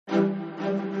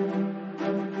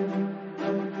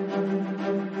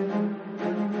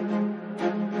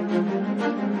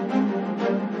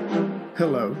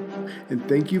and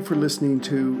thank you for listening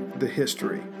to the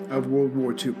History of World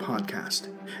War II podcast,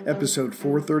 episode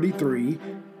 433,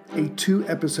 a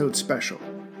 2-episode special.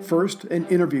 First, an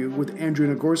interview with Andrew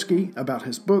Nagorski about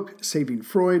his book, Saving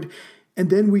Freud, and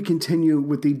then we continue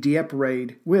with the Dieppe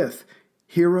Raid with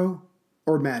Hero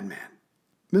or Madman.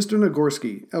 Mr.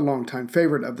 Nagorski, a longtime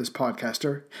favorite of this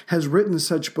podcaster, has written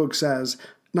such books as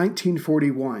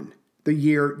 1941, the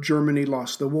year Germany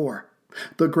lost the war,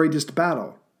 The Greatest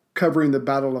Battle, covering the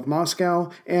Battle of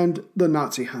Moscow, and The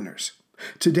Nazi Hunters.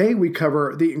 Today we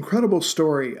cover the incredible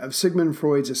story of Sigmund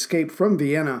Freud's escape from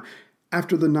Vienna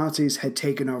after the Nazis had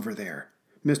taken over there.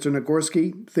 Mr.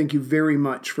 Nagorski, thank you very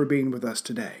much for being with us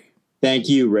today. Thank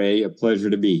you, Ray. A pleasure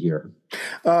to be here.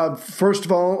 First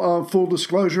of all, full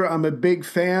disclosure, I'm a big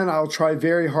fan. I'll try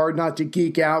very hard not to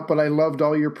geek out, but I loved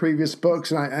all your previous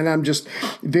books, and I'm just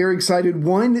very excited.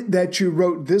 One, that you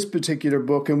wrote this particular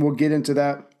book, and we'll get into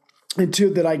that. And two,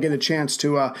 that I get a chance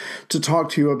to talk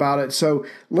to you about it. So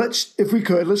let's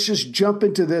just jump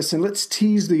into this and let's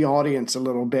tease the audience a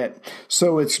little bit.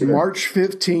 So it's sure. March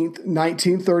 15th,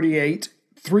 1938.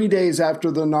 3 days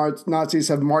after the Nazis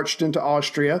have marched into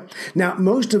Austria. Now,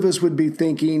 most of us would be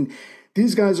thinking,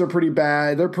 these guys are pretty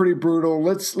bad, they're pretty brutal,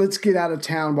 let's get out of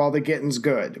town while the getting's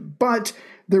good. But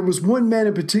there was one man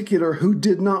in particular who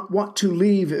did not want to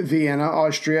leave Vienna,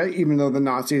 Austria, even though the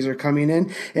Nazis are coming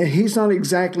in, and he's not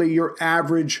exactly your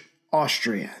average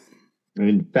Austrian.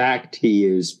 In fact, he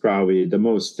is probably the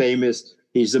most famous,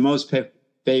 he's the most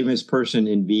famous person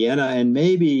in Vienna, and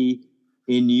maybe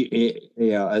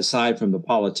aside from the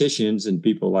politicians and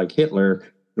people like Hitler,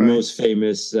 the most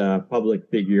famous public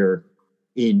figure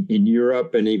in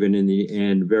Europe and even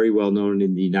and very well known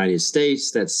in the United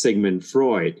States, that's Sigmund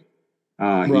Freud.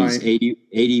 He's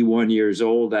 81 years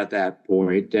old at that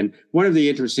point. And one of the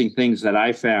interesting things that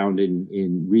I found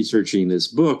in researching this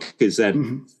book is that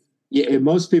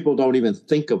most people don't even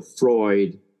think of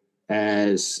Freud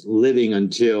as living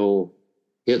until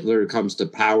Hitler comes to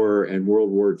power and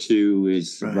World War II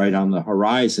is right on the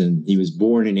horizon. He was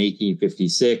born in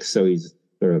 1856, so he's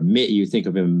sort of you think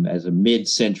of him as a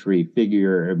mid-century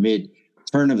figure, or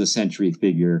mid-turn of the century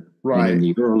figure in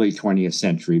the early 20th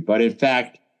century. But in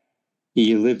fact,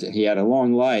 he had a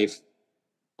long life,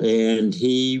 and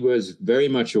he was very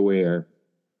much aware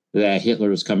that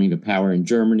Hitler was coming to power in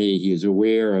Germany. He was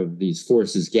aware of these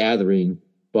forces gathering.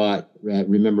 But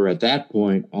remember, at that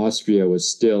point, Austria was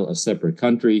still a separate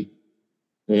country,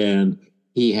 and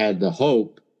he had the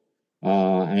hope,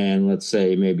 and let's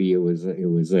say maybe it was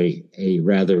a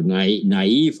rather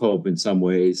naive hope in some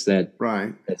ways that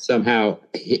somehow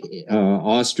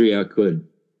Austria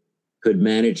could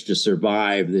manage to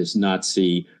survive this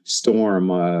Nazi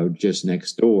storm just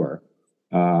next door.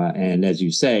 And as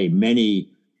you say,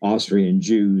 many Austrian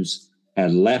Jews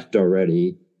had left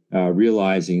already,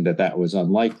 realizing that was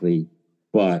unlikely,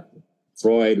 but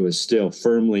Freud was still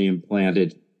firmly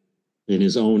implanted in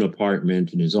his own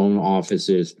apartment, in his own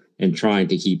offices, and trying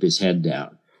to keep his head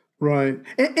down. Right.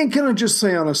 And can I just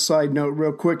say on a side note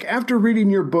real quick, after reading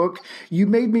your book, you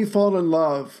made me fall in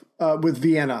love with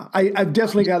Vienna. I've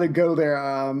definitely got to go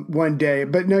there one day.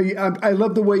 But no, I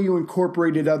love the way you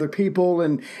incorporated other people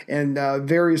and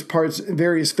various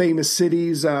famous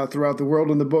cities throughout the world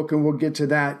in the book, and we'll get to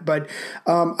that. But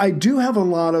I do have a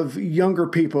lot of younger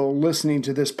people listening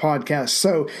to this podcast.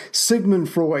 So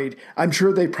Sigmund Freud, I'm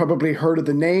sure they probably heard of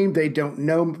the name. They don't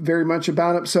know very much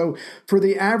about it. So for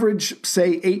the average,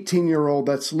 say, 18-year-old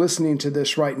that's listening to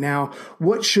this right now,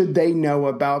 what should they know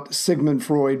about Sigmund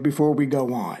Freud before we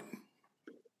go on?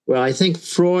 Well, I think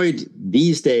Freud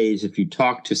these days, if you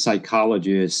talk to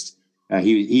psychologists,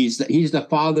 he's the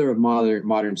father of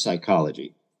modern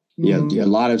psychology.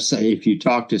 If you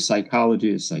talk to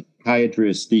psychologists,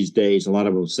 psychiatrists these days, a lot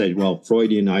of them say, well,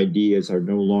 Freudian ideas are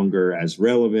no longer as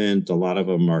relevant. A lot of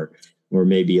them are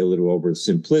maybe a little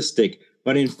oversimplistic.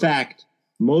 But in fact,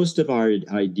 most of our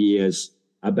ideas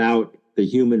about the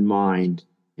human mind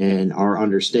and our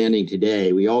understanding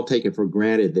today, we all take it for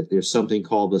granted that there's something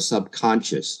called the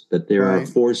subconscious, that there are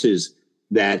forces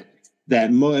that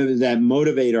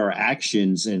motivate our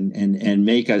actions and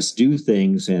make us do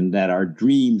things, and that our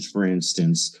dreams, for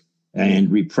instance,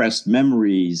 and repressed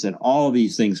memories, and all of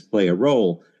these things play a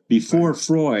role. Before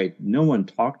Freud, no one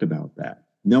talked about that.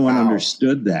 No one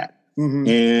understood that.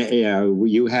 And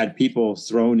you had people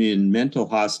thrown in mental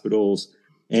hospitals,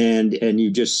 and you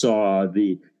just saw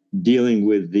dealing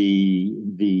with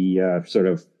the sort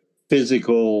of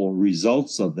physical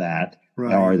results of that,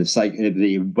 or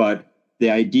but the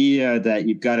idea that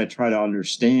you've got to try to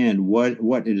understand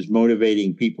what is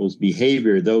motivating people's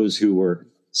behavior, those who were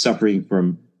suffering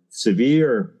from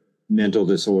severe mental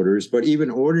disorders, but even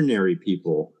ordinary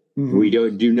people We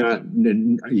do not,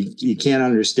 you can't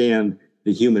understand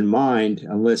the human mind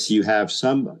unless you have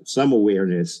some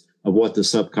awareness of what the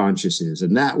subconscious is.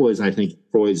 And that was, I think,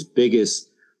 Freud's biggest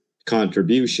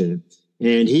contribution.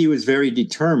 And he was very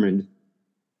determined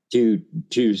to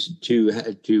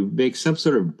make some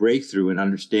sort of breakthrough in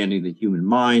understanding the human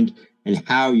mind and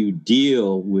how you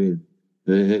deal with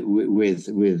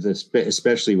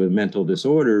especially with mental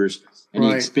disorders. And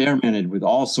he experimented with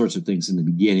all sorts of things in the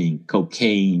beginning,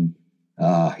 cocaine,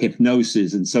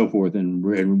 hypnosis, and so forth,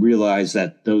 and realized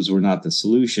that those were not the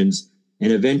solutions.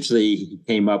 And eventually he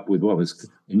came up with what was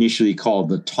initially called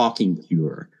the talking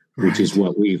cure, which is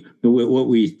what we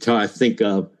think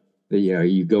of.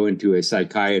 You go into a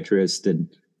psychiatrist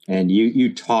and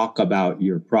you talk about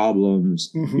your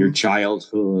problems, your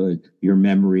childhood, your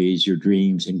memories, your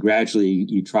dreams, and gradually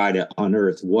you try to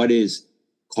unearth what is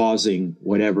causing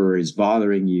whatever is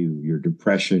bothering you, your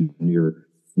depression, your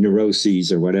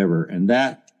neuroses, or whatever. And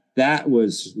that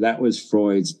was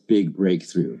Freud's big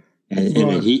breakthrough.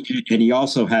 And he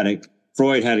also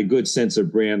Freud had a good sense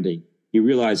of branding. He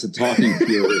realized the talking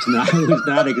cure was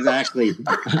not exactly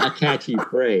a catchy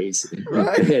phrase,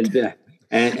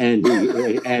 and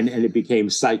it became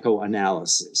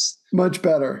psychoanalysis. Much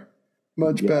better.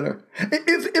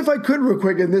 If I could real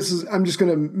quick, and I'm just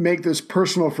going to make this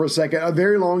personal for a second. A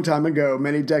very long time ago,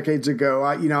 many decades ago,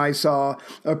 I saw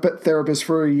a therapist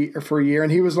for a year,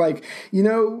 and he was like,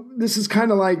 this is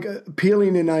kind of like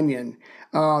peeling an onion.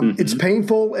 It's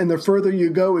painful, and the further you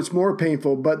go, it's more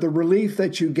painful. But the relief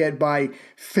that you get by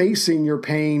facing your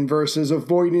pain versus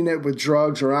avoiding it with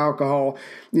drugs or alcohol,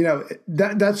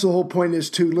 that's the whole point, is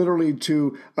to literally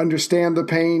to understand the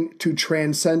pain, to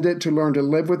transcend it, to learn to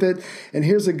live with it. And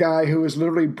here's a guy who is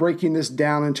literally breaking this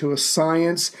down into a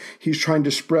science. He's trying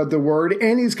to spread the word,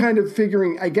 and he's kind of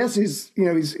figuring, I guess he's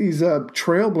a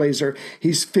trailblazer.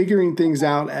 He's figuring things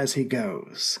out as he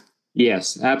goes.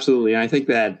 Yes, absolutely. I think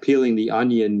that peeling the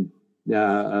onion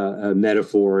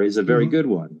metaphor is a very good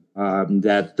one.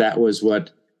 That was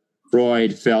what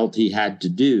Freud felt he had to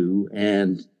do,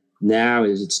 and now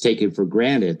it's taken for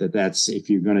granted that's if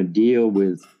you're going to deal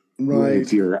with,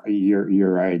 if you're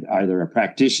either a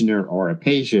practitioner or a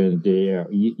patient,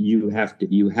 you have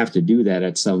to do that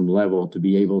at some level to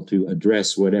be able to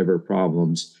address whatever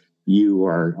problems you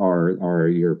or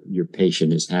your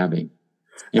patient is having.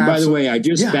 And by the way, I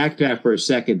just backed that for a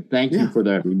second. Thank you for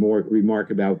that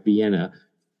remark about Vienna.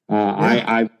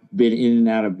 I've been in and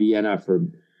out of Vienna for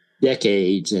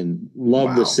decades and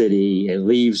love the city. It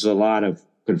leaves a lot of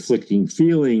conflicting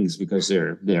feelings because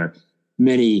there are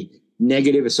many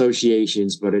negative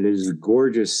associations, but it is a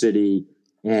gorgeous city,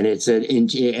 and it's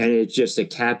just a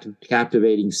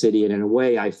captivating city. And in a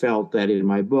way, I felt that in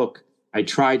my book, I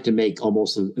tried to make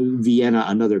almost Vienna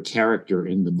another character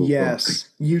in the book. Yes,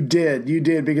 you did,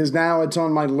 because now it's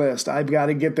on my list. I've got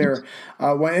to get there.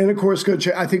 And of course, go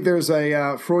check. I think there's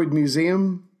a Freud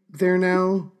museum there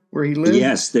now where he lived.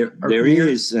 Yes, there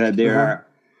is. There are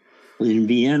in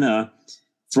Vienna.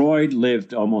 Freud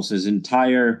lived almost his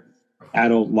entire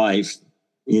adult life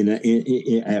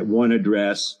at one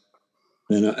address,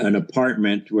 in an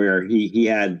apartment where he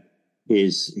had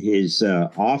his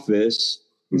office,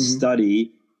 his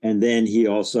study, and then he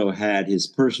also had his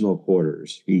personal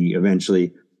quarters. He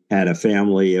eventually had a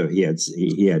family.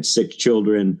 He had 6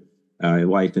 children, a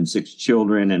wife and 6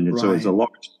 children, and so it's a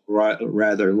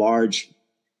rather large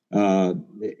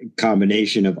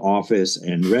combination of office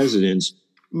and residence.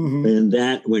 And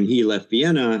that, when he left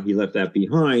Vienna, he left that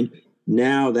behind.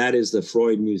 Now that is the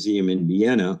Freud Museum in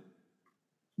Vienna.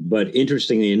 But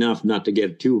interestingly enough, not to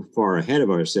get too far ahead of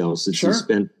ourselves, since he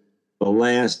spent the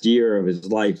last year of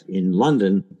his life in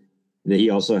London, that he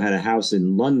also had a house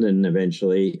in London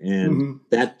eventually, and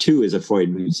that too is a Freud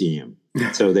museum.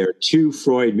 So there are 2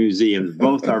 Freud museums.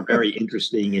 Both are very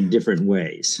interesting in different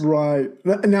ways. Right.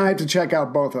 Now I have to check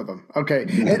out both of them. Okay.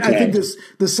 And I think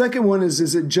the second one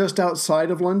is it just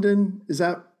outside of London? Is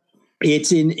that?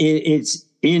 It's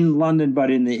in London,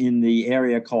 but in the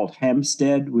area called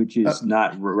Hampstead, which is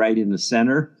not right in the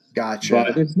center. Gotcha.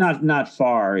 But it's not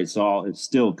far. It's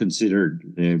still considered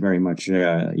very much,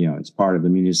 it's part of the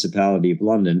municipality of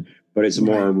London, but it's a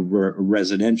more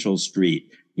residential street.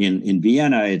 In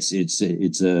Vienna, it's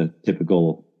a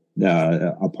typical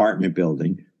apartment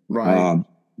building. Right.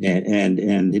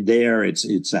 And there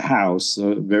it's a house,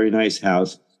 a very nice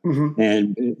house.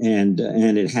 And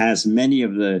it has many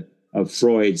of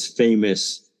Freud's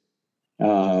famous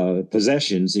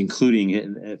possessions, including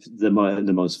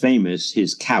the most famous,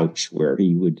 his couch, where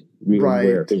he would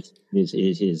where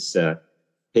his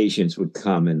patients would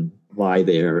come and lie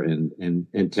there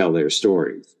and tell their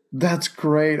stories. That's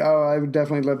great. Oh, I would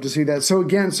definitely love to see that. So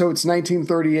again, so it's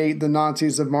 1938. The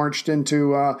Nazis have marched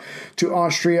into to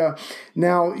Austria.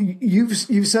 Now, you've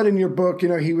said in your book,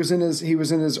 he was in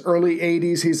his early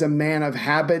 80s. He's a man of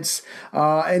habits,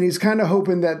 and he's kind of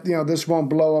hoping that this won't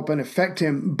blow up and affect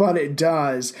him, but it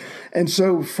does. And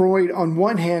so Freud, on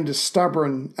one hand, is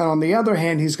stubborn, and on the other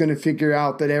hand, he's going to figure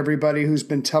out that everybody who's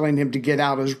been telling him to get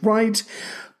out is right.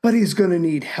 But he's going to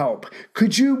need help.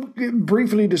 Could you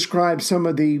briefly describe some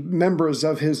of the members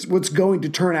of what's going to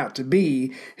turn out to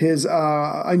be his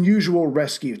unusual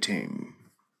rescue team?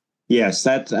 Yes,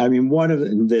 one of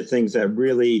the things that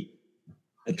really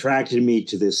attracted me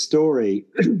to this story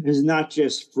is not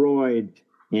just Freud,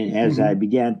 and as I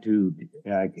began to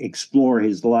explore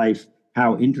his life,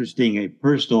 how interesting a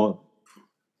personal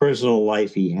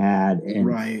life he had, and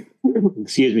right.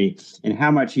 Excuse me, and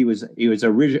how much he was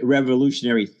a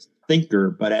revolutionary thinker,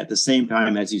 but at the same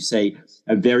time, as you say,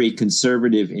 a very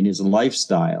conservative in his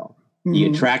lifestyle. He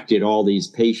attracted all these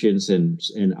patients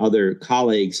and other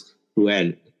colleagues who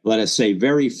had, let us say,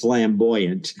 very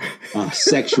flamboyant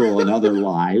sexual and other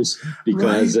lives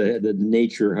because the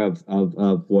nature of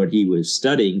what he was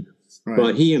studying. Right.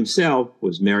 But he himself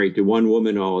was married to one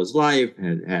woman all his life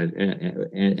and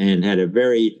had a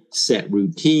very set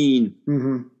routine.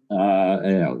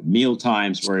 Meal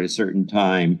times were at a certain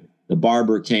time. The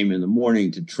barber came in the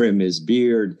morning to trim his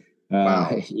beard. Wow.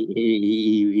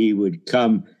 He would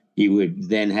come. He would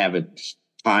then have a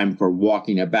time for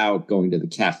walking about, going to the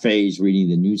cafes, reading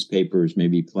the newspapers,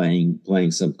 maybe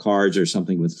playing some cards or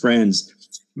something with friends.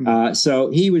 So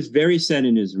he was very set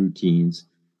in his routines.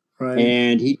 Right.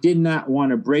 And he did not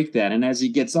want to break that. And as he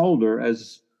gets older,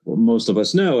 as most of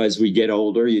us know, as we get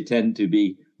older, you tend to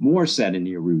be more set in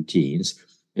your routines.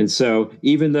 And so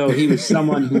even though he was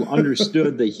someone who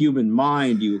understood the human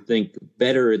mind, you would think,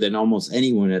 better than almost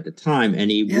anyone at the time,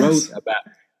 and he wrote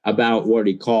about what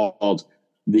he called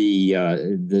the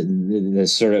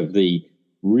sort of the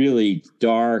really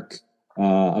dark,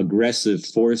 aggressive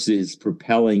forces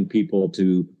propelling people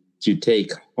to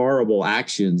take horrible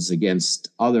actions against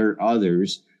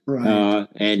others. Right.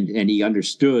 And he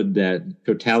understood that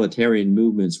totalitarian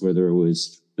movements, whether it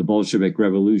was the Bolshevik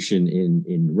Revolution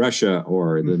in Russia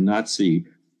or the Nazi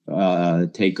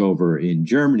takeover in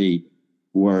Germany,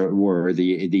 were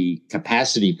the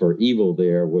capacity for evil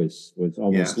there was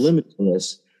almost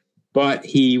limitless. But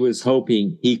he was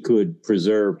hoping he could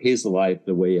preserve his life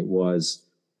the way it was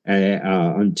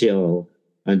until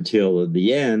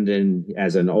the end. And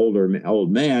as an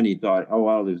old man, he thought, oh,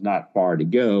 well, there's not far to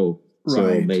go.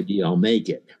 So maybe I'll make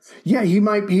it. Yeah, he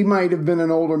might have been an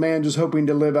older man just hoping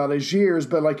to live out his years.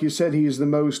 But like you said, he's the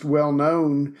most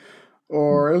well-known,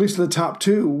 or at least the top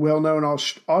two well-known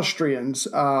Austrians,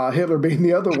 Hitler being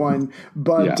the other one.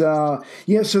 But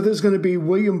so there's going to be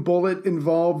William Bullitt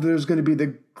involved. There's going to be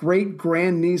the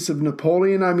great-grandniece of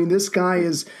Napoleon. I mean, this guy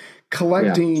is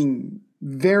collecting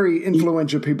very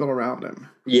influential people around him.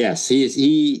 Yes,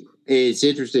 it's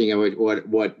interesting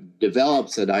what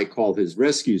develops, that I call his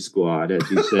rescue squad, as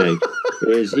you say,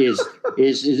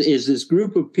 is this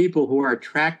group of people who are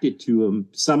attracted to him.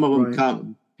 Some of them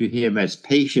come to him as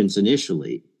patients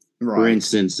initially. Right. For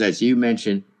instance, as you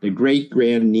mentioned, the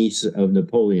great-grandniece of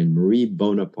Napoleon, Marie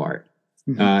Bonaparte.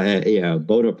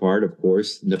 Bonaparte, of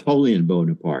course, Napoleon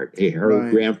Bonaparte. Her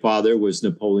grandfather was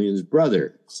Napoleon's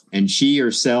brother, and she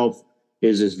herself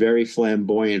is this very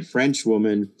flamboyant French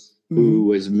woman who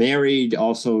was married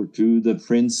also to the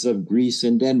Prince of Greece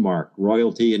and Denmark.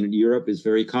 Royalty in Europe is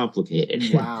very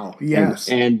complicated. Wow. Yes.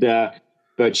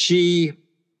 But she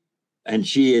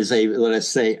is let us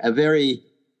say, a very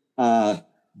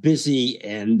busy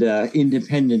and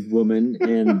independent woman,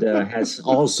 and has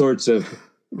all sorts of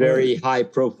very high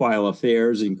profile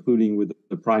affairs, including with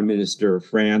the Prime Minister of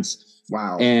France.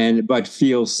 Wow. But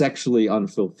feels sexually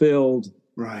unfulfilled.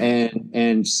 Right.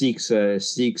 And seeks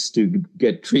to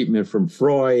get treatment from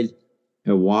Freud.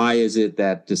 And why is it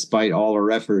that despite all her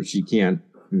efforts, she can't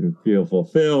feel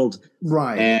fulfilled?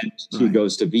 Right. And she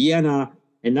goes to Vienna,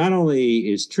 and not only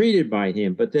is treated by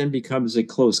him, but then becomes a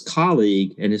close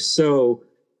colleague, and is so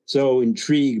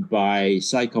intrigued by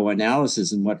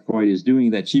psychoanalysis and what Freud is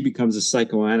doing that she becomes a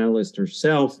psychoanalyst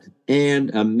herself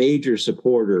and a major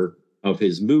supporter of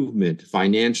his movement,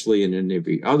 financially and in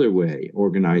every other way,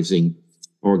 organizing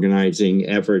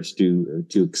efforts to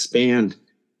expand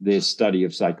this study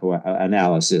of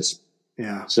psychoanalysis.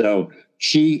 Yeah. So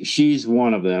she's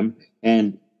one of them,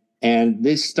 and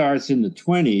this starts in the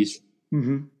 20s,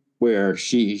 where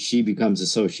she becomes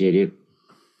associated.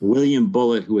 William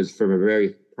Bullitt, who is from a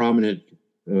very prominent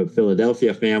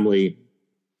Philadelphia family,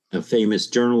 a famous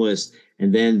journalist,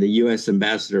 And then the U.S.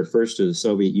 ambassador, first to the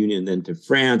Soviet Union, then to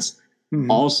France,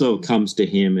 also comes to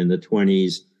him in the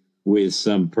 20s with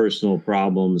some personal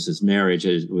problems. His marriage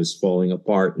was falling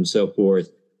apart and so forth.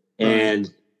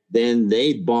 And then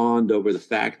they bond over the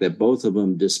fact that both of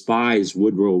them despise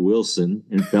Woodrow Wilson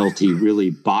and felt he really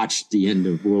botched the end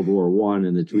of World War I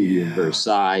and the Treaty of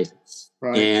Versailles,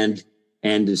 and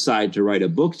decide to write a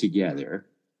book together.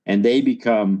 And they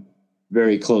become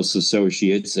very close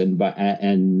associates. And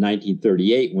in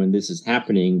 1938, when this is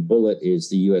happening, Bullitt is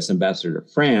the U.S. ambassador to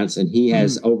France, and he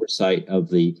has oversight of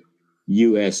the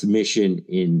U.S. mission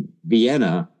in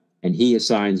Vienna. And he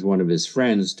assigns one of his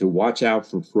friends to watch out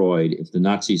for Freud. If the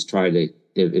Nazis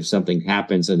if something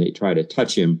happens and they try to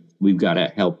touch him, we've got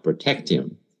to help protect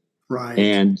him. Right.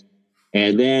 And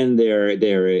then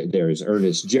there's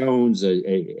Ernest Jones,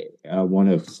 one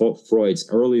of Freud's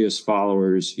earliest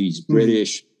followers. He's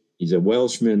British. He's a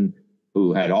Welshman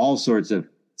who had all sorts of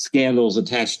scandals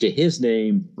attached to his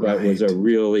name, but was a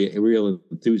real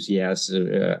enthusiast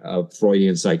of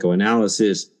Freudian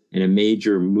psychoanalysis, and a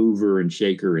major mover and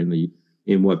shaker in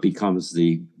what becomes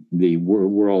the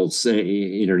world's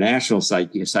international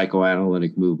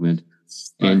psychoanalytic movement.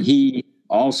 And he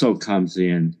also comes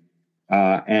in,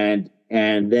 and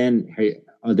then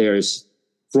there's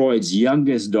Freud's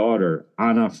youngest daughter,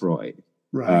 Anna Freud.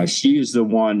 She is the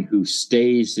one who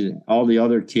stays. All the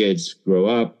other kids grow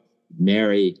up,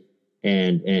 marry,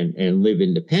 and live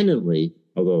independently,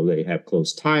 although they have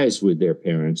close ties with their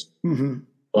parents.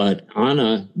 But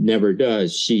Anna never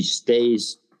does. She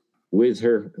stays with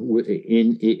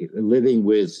living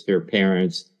with her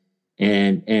parents,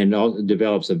 and also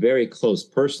develops a very close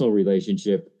personal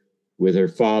relationship with her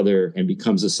father, and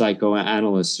becomes a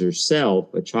psychoanalyst herself,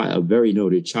 a very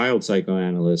noted child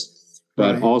psychoanalyst,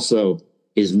 but also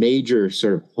his major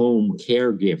sort of home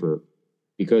caregiver.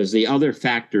 Because the other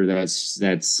factor that's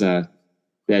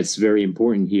very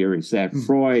important here is that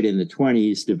Freud in the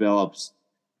 20s develops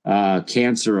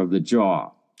cancer of the jaw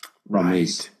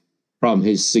from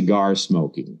his cigar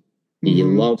smoking. He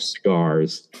loved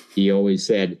cigars. He always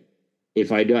said,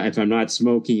 if I'm not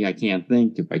smoking, I can't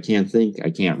think. If I can't think, I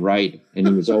can't write. And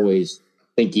he was always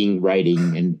thinking,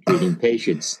 writing, and treating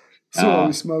patients. So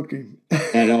always smoking.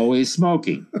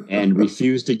 And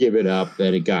refused to give it up.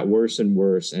 And it got worse and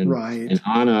worse. And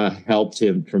Anna helped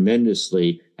him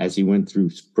tremendously as he went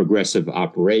through progressive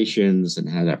operations and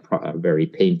had a very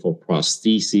painful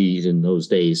prostheses. In those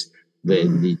days,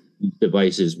 the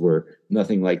devices were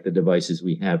nothing like the devices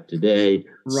we have today.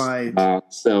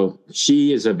 So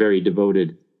she is a very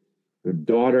devoted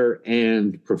daughter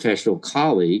and professional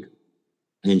colleague,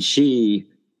 and she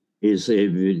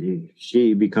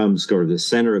becomes sort of the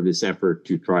center of this effort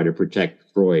to try to protect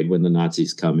Freud when the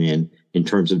Nazis come in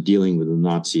terms of dealing with the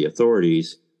Nazi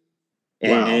authorities.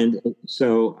 And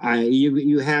so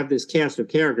you have this cast of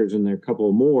characters, and there are a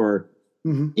couple more,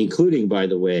 including, by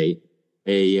the way,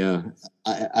 a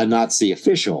Nazi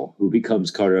official who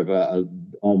becomes kind of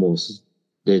almost.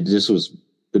 This was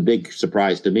the big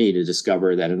surprise to me, to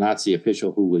discover that a Nazi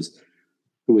official who was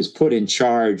put in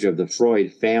charge of the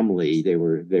Freud family. They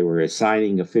were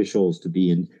assigning officials to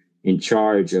be in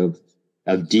charge of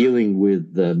dealing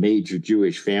with the major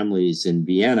Jewish families in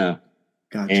Vienna.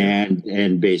 Gotcha. and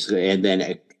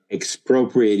then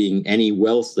expropriating any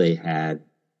wealth they had,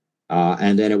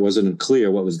 and then it wasn't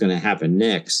clear what was going to happen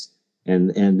next.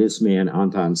 And this man,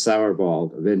 Anton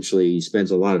Sauerwald, eventually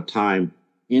spends a lot of time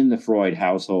in the Freud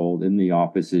household, in the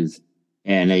offices,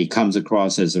 and he comes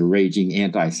across as a raging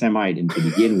anti-Semite to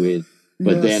begin with.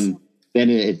 But then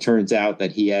it turns out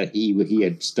that he had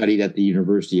studied at the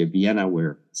University of Vienna,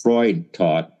 where Freud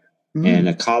taught, and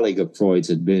a colleague of Freud's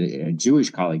a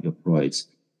Jewish colleague of Freud's,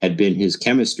 had been his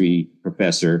chemistry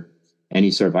professor, and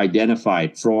he sort of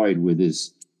identified Freud with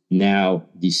his now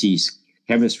deceased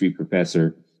chemistry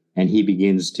professor, and he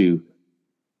begins to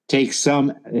make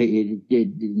some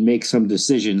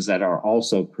decisions that are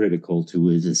also critical to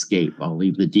his escape. I'll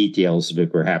leave the details of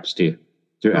it perhaps to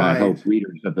I hope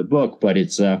readers of the book, but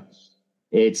it's a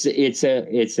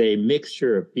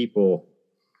mixture of people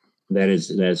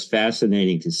that's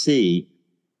fascinating to see,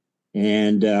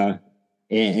 and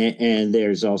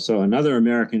there's also another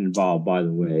American involved, by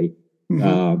the way,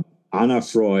 Anna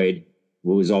Freud,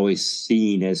 who was always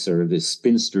seen as sort of this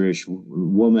spinsterish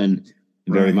woman,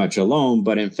 very much alone,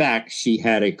 but in fact she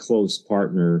had a close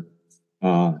partner,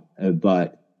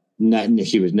 but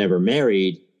she was never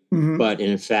married. But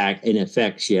in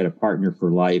effect, she had a partner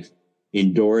for life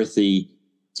in Dorothy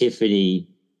Tiffany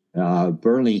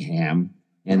Burlingham,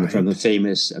 and from the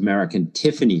famous American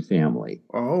Tiffany family.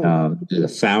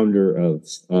 The founder of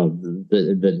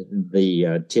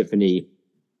the Tiffany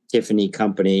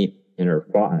Company, and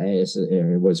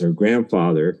her was her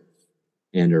grandfather,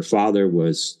 and her father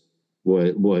was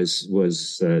the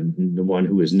one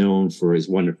who was known for his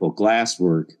wonderful glass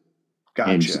work.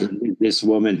 Gotcha. And this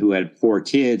woman who had 4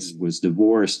 kids was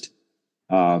divorced,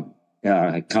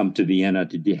 had come to Vienna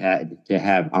to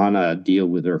have Anna deal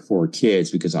with her 4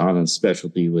 kids, because Anna's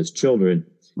specialty was children.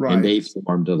 Right. And they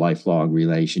formed a lifelong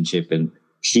relationship. And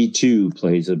she, too,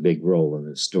 plays a big role in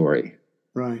this story.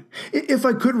 Right. If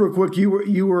I could real quick,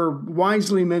 you were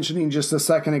wisely mentioning just a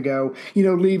second ago,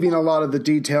 leaving a lot of the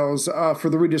details for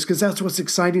the readers, because that's what's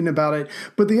exciting about it.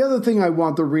 But the other thing I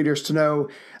want the readers to know,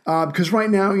 because right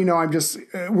now,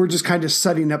 we're just kind of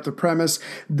setting up the premise.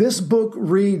 This book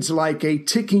reads like a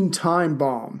ticking time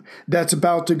bomb that's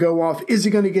about to go off. Is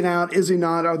he going to get out? Is he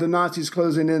not? Are the Nazis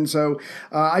closing in? So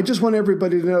I just want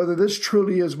everybody to know that this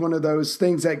truly is one of those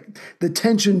things that the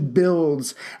tension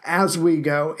builds as we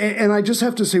go. And I just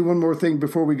have to say one more thing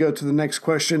before we go to the next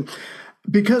question.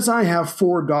 Because I have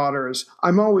 4 daughters,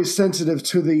 I'm always sensitive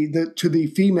to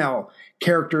the female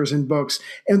characters in books.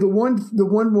 And the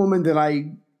one woman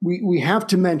that we have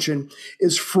to mention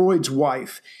is Freud's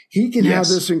wife. He can have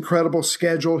this incredible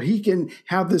schedule. He can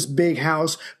have this big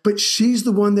house, but she's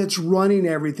the one that's running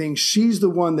everything. She's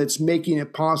the one that's making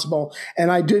it possible.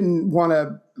 And I didn't want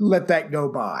to let that go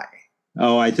by.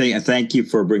 Oh, thank you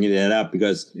for bringing that up,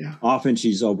 because often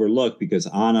she's overlooked, because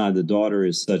Anna, the daughter,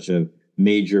 is such a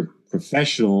major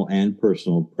professional and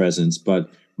personal presence. But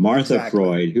Martha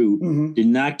Freud, who did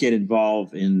not get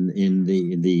involved in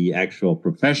the actual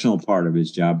professional part of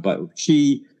his job, but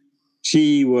she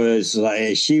was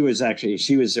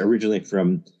originally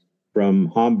from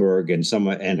Hamburg, and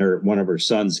one of her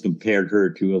sons compared her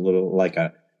to a little like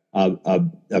a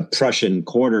Prussian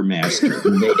quartermaster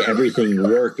who made everything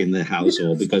work in the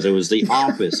household, because it was the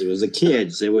office, it was the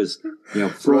kids, it was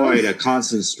Freud, a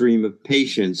constant stream of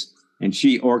patients. And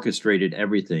she orchestrated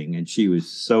everything, and she was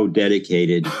so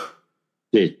dedicated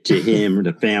to him,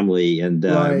 the family, and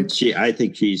I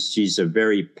think she's a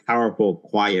very powerful,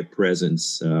 quiet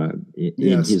presence in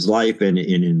his life and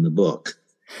in the book.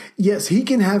 Yes, he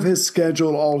can have his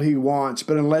schedule all he wants,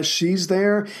 but unless she's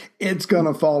there, it's going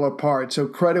to fall apart. So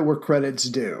credit where credit's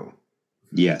due.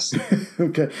 Yes.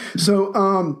 Okay.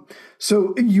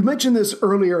 So you mentioned this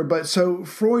earlier, but so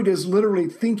Freud is literally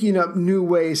thinking up new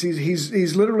ways.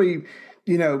 He's literally,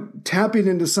 tapping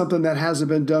into something that hasn't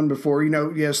been done before,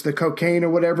 yes, the cocaine or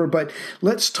whatever, but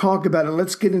let's talk about it.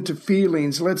 Let's get into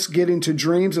feelings. Let's get into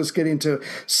dreams. Let's get into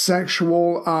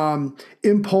sexual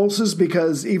impulses,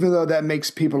 because even though that makes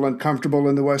people uncomfortable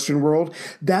in the Western world,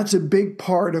 that's a big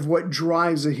part of what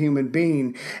drives a human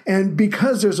being. And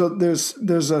because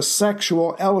there's a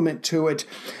sexual element to it,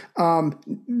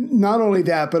 not only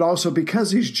that, but also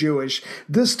because he's Jewish,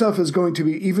 this stuff is going to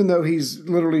be, even though he's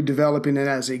literally developing it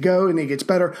as he goes and he gets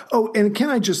better. Oh, and can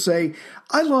I just say,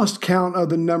 I lost count of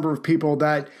the number of people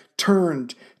that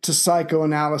turned to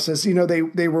psychoanalysis.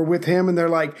 They were with him and they're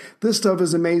like, this stuff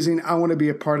is amazing. I want to be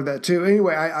a part of that too.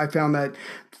 Anyway, I found that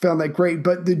great.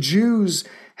 But the Jews,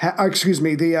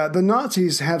 the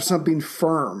Nazis have something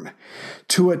firm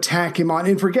to attack him on.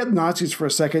 And forget Nazis for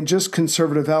a second, just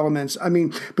conservative elements. I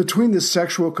mean, between the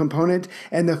sexual component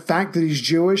and the fact that he's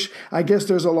Jewish, I guess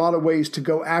there's a lot of ways to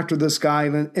go after this guy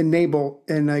and label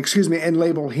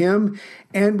him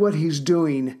and what he's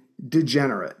doing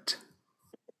degenerate.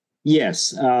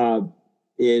 Yes.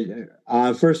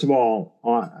 First of all,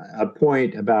 a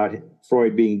point about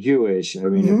Freud being Jewish. I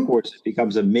mean, of course, it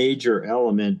becomes a major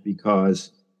element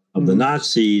because of the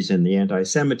Nazis and the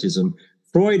anti-Semitism.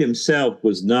 Freud himself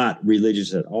was not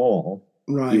religious at all.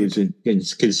 Right. He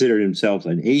was considered himself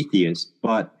an atheist.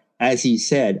 But as he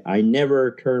said, I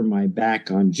never turned my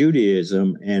back on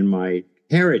Judaism and my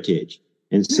heritage.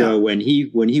 And so when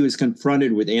he was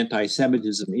confronted with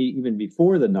anti-Semitism, even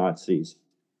before the Nazis,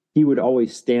 he would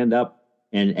always stand up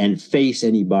and face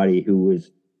anybody who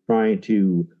was trying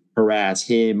to harass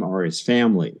him or his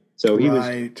family. So he was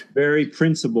very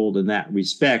principled in that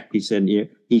respect. He said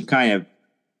he kind of,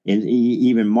 and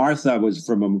even Martha was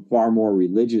from a far more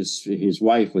religious, his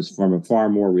wife was from a far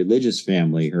more religious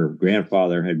family. Her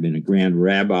grandfather had been a grand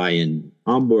rabbi in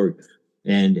Hamburg.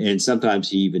 And sometimes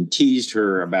he even teased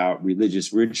her about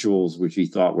religious rituals, which he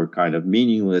thought were kind of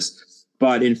meaningless.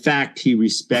 But in fact, he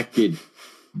respected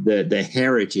the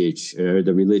heritage,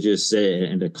 the religious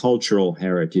and the cultural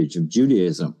heritage of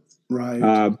Judaism.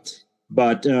 Right.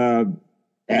 But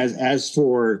as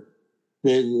for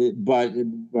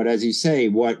but as you say,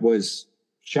 what was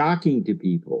shocking to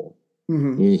people,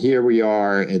 here we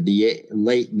are at the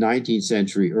late 19th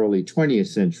century, early 20th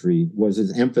century, was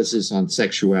his emphasis on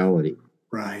sexuality.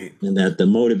 Right. And that the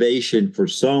motivation for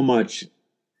so much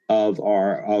of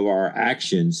our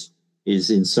actions is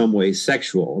in some way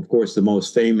sexual. Of course, the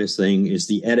most famous thing is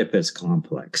the Oedipus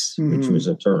complex, which was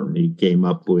a term he came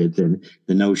up with, and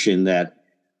the notion that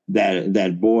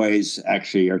boys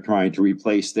actually are trying to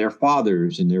replace their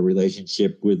fathers in their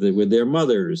relationship with their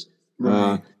mothers.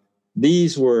 Right.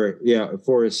 These were,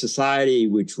 for a society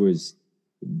which was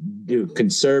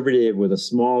conservative with a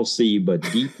small c, but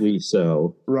deeply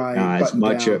so, right? As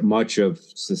much of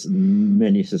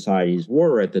many societies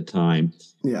were at the time.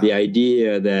 Yeah. The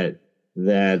idea that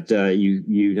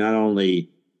you not only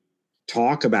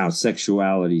talk about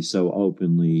sexuality so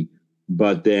openly,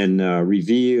 but then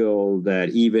reveal that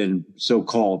even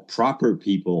so-called proper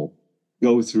people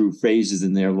go through phases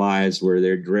in their lives where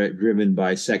they're driven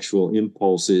by sexual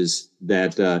impulses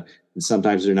that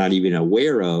sometimes they're not even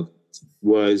aware of,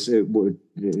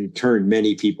 it turned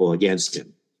many people against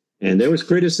him. And there was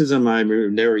criticism. I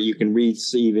remember you can read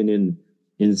even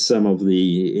in some of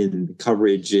the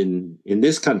coverage in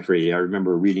this country. I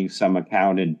remember reading some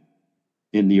account in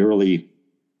the early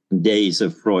days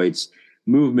of Freud's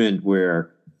movement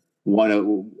where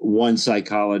one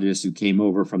psychologist who came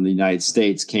over from the United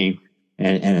States came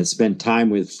and had spent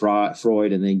time with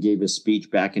Freud, and then gave a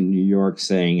speech back in New York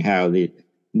saying how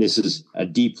this is a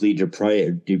deeply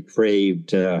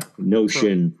depraved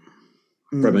notion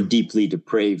from a deeply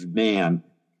depraved man,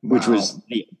 which was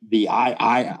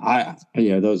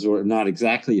those were not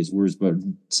exactly his words, but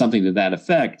something to that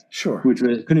effect. Sure. Which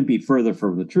couldn't be further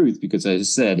from the truth, because as I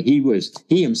said, he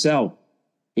himself,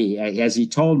 as he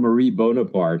told Marie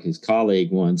Bonaparte, his colleague,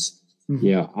 once,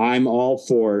 I'm all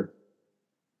for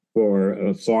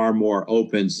a far more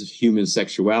open human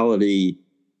sexuality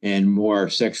and more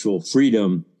sexual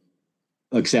freedom,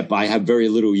 except I have very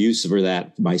little use for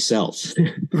that myself.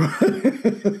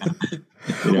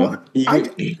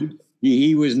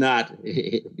 He was not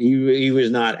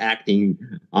acting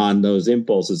on those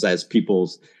impulses as people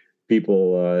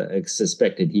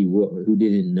suspected who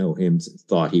didn't know him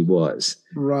thought he was.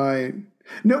 Right.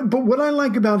 No, but what I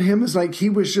like about him is he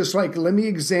was just let me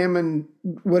examine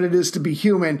what it is to be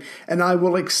human, and I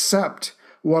will accept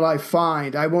what I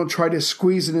find. I won't try to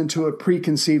squeeze it into a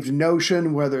preconceived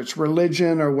notion, whether it's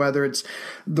religion or whether it's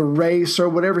the race or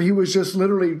whatever. He was just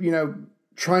literally,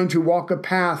 trying to walk a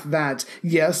path that,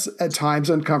 yes, at times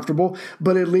uncomfortable,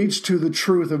 but it leads to the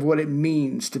truth of what it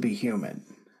means to be human.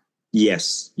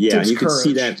 Yes. Yeah. You can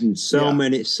see that in so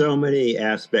many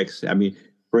aspects. I mean,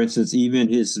 for instance, even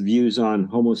his views on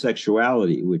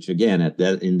homosexuality, which again,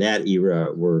 in that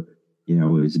era were,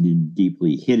 was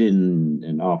deeply hidden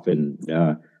and often,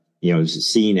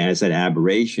 seen as an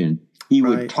aberration. He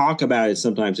would talk about it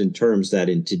sometimes in terms that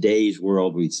in today's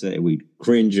world, we'd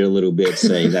cringe a little bit,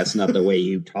 say that's not the way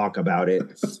you talk about it.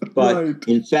 But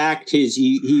in fact,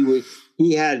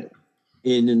 he had,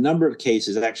 in a number of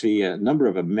cases, actually a number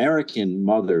of American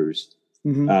mothers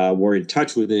were in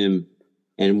touch with him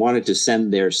and wanted to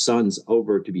send their sons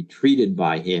over to be treated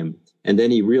by him. And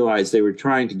then he realized they were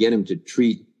trying to get him to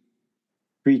treat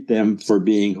them for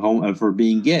being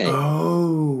gay.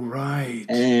 Oh, right.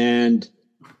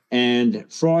 And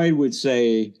Freud would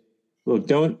say, look,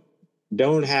 don't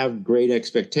have great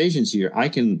expectations here. I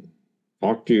can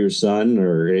talk to your son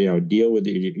or, deal with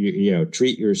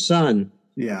treat your son.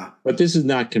 Yeah. But this is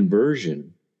not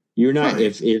conversion. You're not,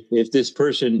 if this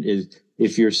person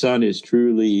if your son is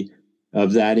truly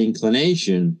of that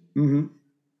inclination,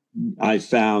 I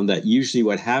found that usually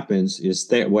what happens is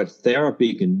that what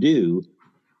therapy can do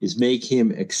is make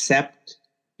him accept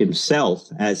himself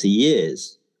as he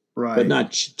is, but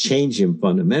not change him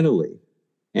fundamentally.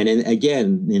 And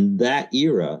in that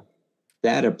era,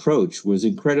 that approach was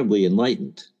incredibly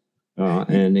enlightened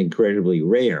and incredibly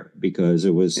rare, because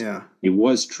it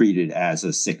was treated as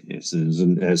a sickness,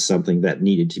 as something that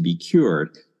needed to be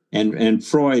cured. And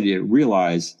Freud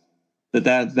realized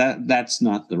that's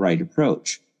not the right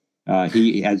approach.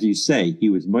 He, as you say, he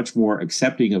was much more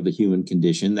accepting of the human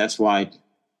condition. That's why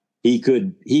he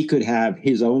could have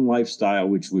his own lifestyle,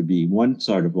 which would be one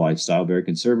sort of lifestyle, very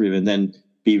conservative, and then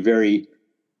be very,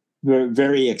 very,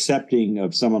 very accepting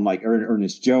of someone like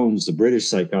Ernest Jones, the British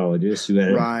psychologist, who had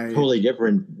a totally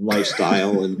different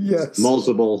lifestyle and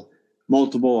multiple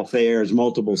affairs,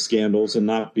 multiple scandals, and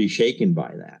not be shaken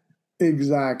by that.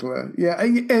 Exactly. Yeah.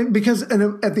 And because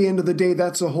at the end of the day,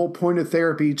 that's the whole point of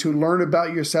therapy, to learn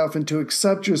about yourself and to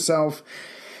accept yourself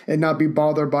and not be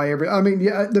bothered by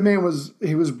the man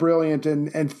was brilliant,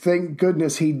 and thank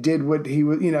goodness he did what he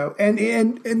was,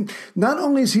 and not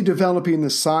only is he developing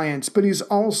the science, but he's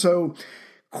also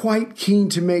quite keen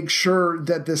to make sure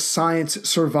that this science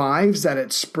survives, that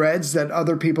it spreads, that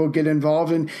other people get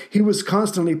involved. And he was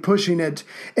constantly pushing it.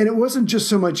 And it wasn't just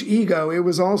so much ego. It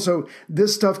was also,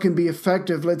 this stuff can be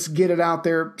effective. Let's get it out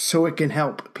there so it can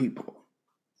help people.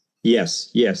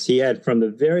 Yes. He had from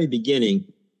the very beginning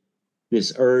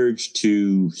this urge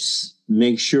to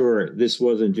make sure this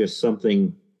wasn't just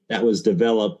something that was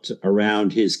developed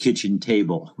around his kitchen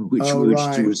table, which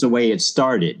was the way it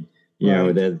started. You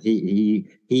know, that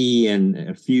he and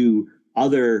a few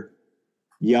other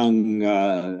young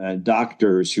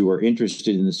doctors who were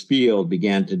interested in this field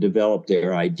began to develop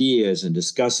their ideas and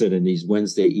discuss it in these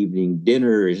Wednesday evening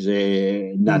dinners,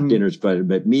 not dinners,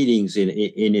 but meetings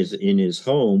in his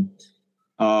home.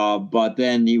 But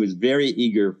then he was very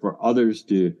eager for others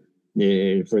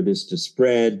for this to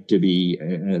spread, to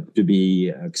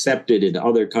be accepted in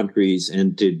other countries,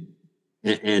 and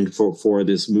for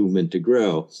this movement to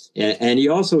grow. And he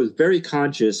also was very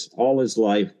conscious all his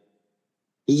life.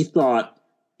 He thought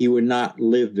he would not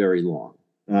live very long,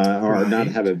 or not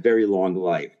have a very long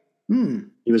life.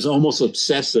 He was almost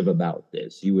obsessive about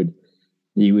this. He would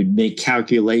make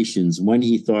calculations when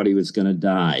he thought he was going to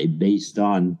die based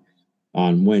on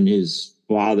when his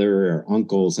father or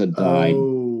uncles had died.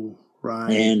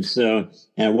 Right. And so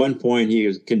at one point he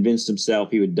was convinced himself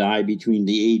he would die between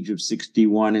the age of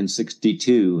 61 and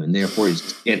 62, and therefore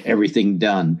he's get everything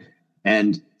done.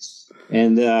 And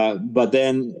then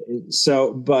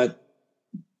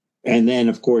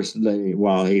of course,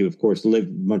 while he of course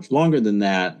lived much longer than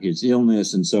that, his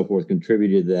illness and so forth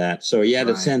contributed to that. So he had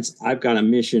a sense, I've got a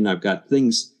mission, I've got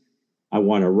things I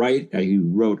want to write. He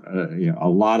wrote a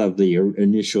lot of the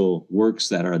initial works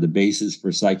that are the basis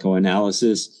for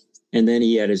psychoanalysis. And then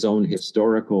he had his own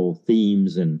historical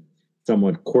themes and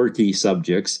somewhat quirky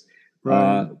subjects.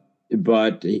 But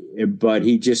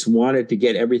he just wanted to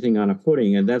get everything on a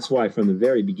footing. And that's why from the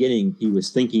very beginning, he was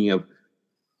thinking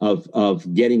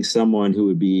of getting someone who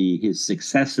would be his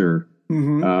successor,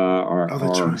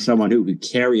 or someone who could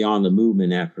carry on the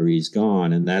movement after he's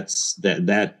gone. And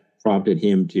that prompted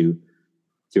him to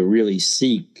really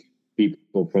seek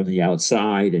people from the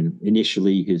outside, and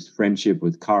initially his friendship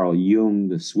with Carl Jung,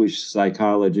 the Swiss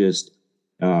psychologist,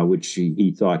 which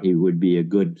he thought he would be a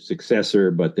good successor,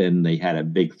 but then they had a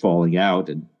big falling out.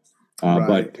 And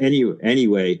but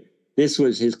anyway, this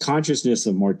was his consciousness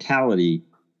of mortality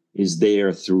is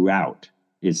there throughout.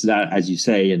 It's not, as you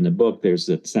say in the book, there's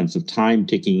a sense of time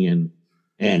ticking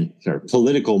and sort of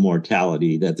political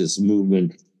mortality, that this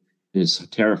movement, this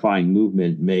terrifying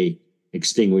movement, may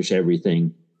extinguish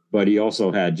everything. But he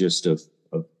also had just a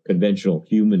conventional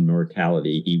human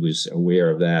mortality. He was aware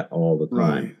of that all the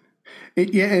time.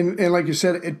 Right. And like you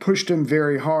said, it pushed him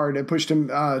very hard. It pushed him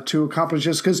to accomplish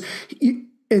this because,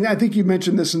 and I think you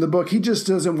mentioned this in the book, he just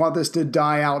doesn't want this to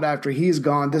die out after he's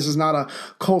gone. This is not a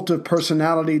cult of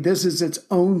personality. This is its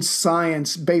own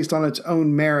science based on its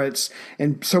own merits,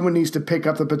 and someone needs to pick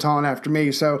up the baton after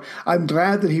me. So I'm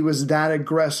glad that he was that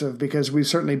aggressive, because we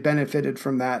certainly benefited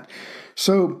from that.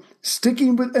 So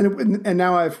sticking with, and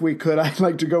now if we could, I'd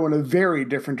like to go in a very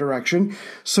different direction.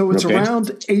 So it's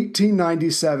around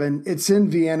 1897. It's in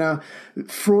Vienna.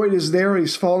 Freud is there.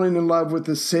 He's falling in love with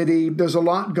the city. There's a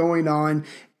lot going on.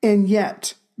 And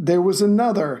yet there was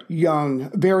another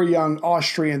very young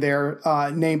Austrian there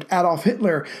named Adolf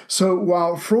Hitler. So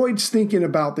while Freud's thinking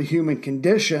about the human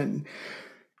condition,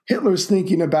 Hitler's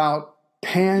thinking about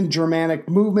pan-Germanic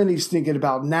movement. He's thinking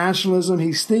about nationalism.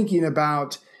 He's thinking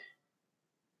about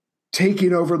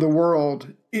taking over the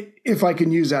world, if I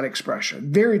can use that expression.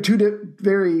 Very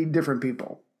different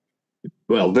people.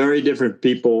 Well, very different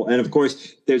people. And of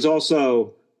course, there's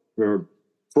also,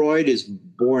 Freud is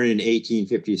born in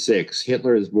 1856.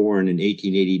 Hitler is born in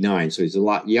 1889. So he's a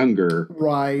lot younger.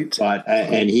 Right. But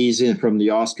and he's from the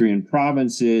Austrian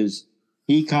provinces.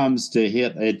 He comes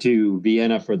to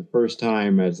Vienna for the first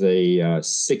time as a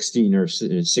 16 or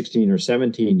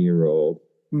 17-year-old.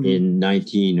 In I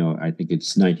think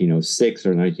it's 1906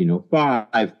 or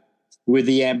 1905, with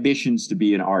the ambitions to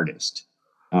be an artist.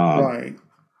 Right.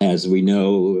 As we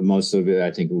know, most of it, I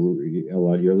think a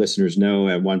lot of your listeners know,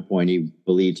 at one point he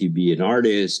believed he'd be an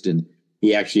artist, and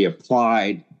he actually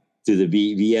applied to the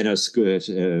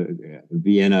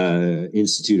Vienna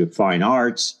Institute of Fine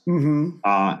Arts.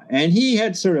 And he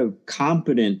had sort of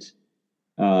competent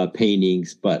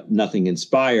paintings, but nothing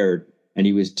inspired. And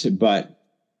but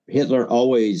Hitler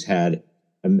always had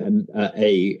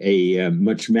a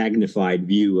much magnified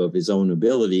view of his own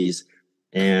abilities,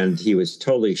 and he was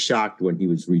totally shocked when he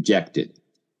was rejected.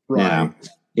 Right. Now,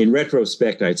 in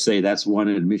retrospect, I'd say that's one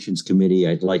admissions committee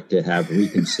I'd like to have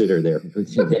reconsider their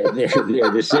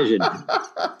decision.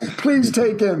 Please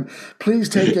take him. Please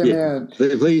take him in.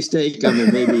 Please take him,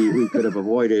 and maybe we could have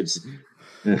avoided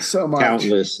so much.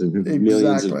 Countless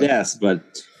millions of deaths. But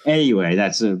anyway,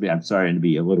 I'm sorry to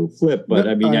be a little flip, but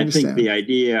I mean, I think the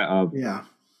idea of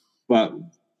But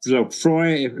so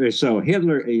Freud, so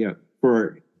Hitler,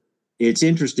 it's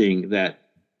interesting that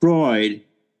Freud,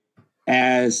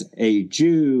 as a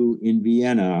Jew in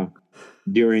Vienna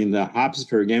during the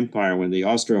Habsburg Empire, when the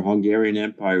Austro-Hungarian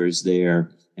Empire is there,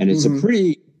 and it's a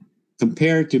pretty,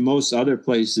 compared to most other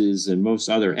places and most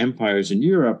other empires in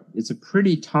Europe, it's a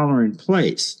pretty tolerant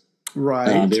place.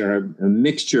 Right. There are a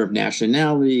mixture of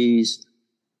nationalities.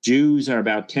 Jews are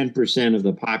about 10% of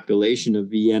the population of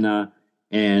Vienna,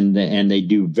 and they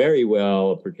do very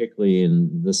well, particularly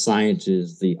in the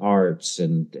sciences, the arts,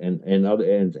 and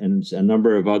a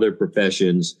number of other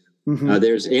professions.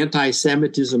 There's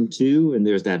anti-Semitism too, and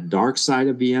there's that dark side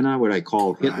of Vienna, what I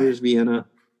call Hitler's Vienna,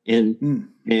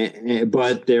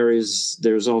 but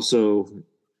there's also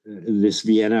this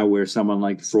Vienna where someone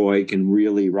like Freud can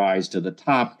really rise to the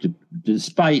top,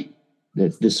 despite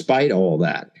all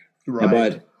that. Right.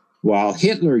 But while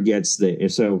Hitler gets there,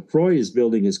 so Freud is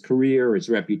building his career, his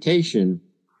reputation.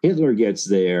 Hitler gets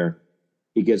there,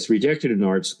 he gets rejected in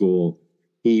art school.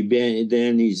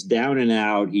 Then he's down and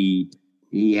out.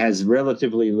 He has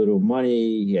relatively little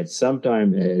money. He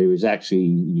was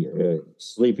actually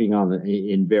sleeping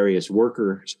in various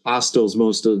workers' hostels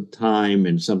most of the time,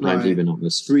 and sometimes even on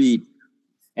the street.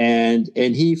 And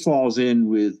he falls in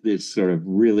with this sort of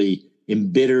really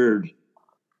embittered,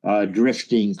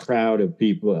 drifting crowd of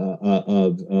people,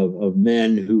 of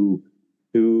men who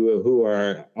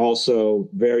are also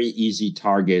very easy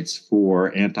targets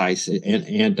for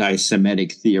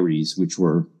anti-Semitic theories, which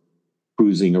were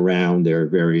cruising around. There are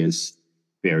various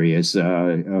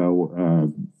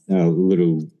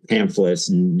little pamphlets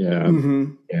and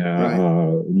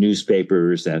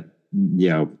newspapers that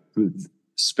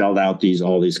spelled out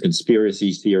all these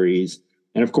conspiracy theories.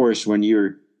 And of course, when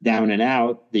you're down and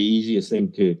out, the easiest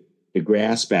thing to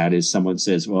grasp at is someone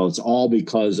says, well, it's all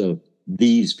because of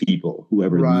these people,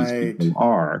 whoever these people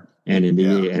are. And in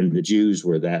the end, the Jews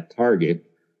were that target.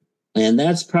 And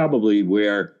that's probably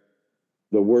where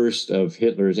the worst of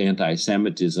Hitler's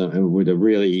anti-Semitism, with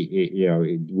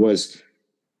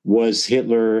was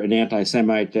Hitler an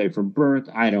anti-Semite from birth?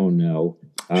 I don't know.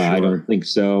 I don't think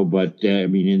so. But I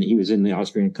mean, he was in the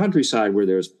Austrian countryside where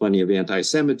there's plenty of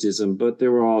anti-Semitism, but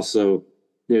there were also,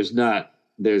 there's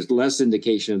less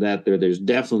indication of that there. There's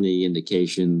definitely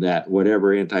indication that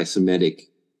whatever anti-Semitic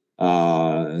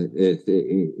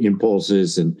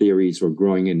impulses and theories were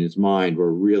growing in his mind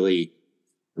were really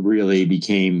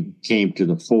came to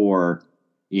the fore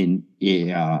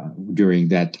during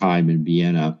that time in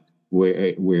Vienna,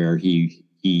 where he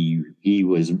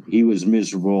was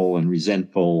miserable and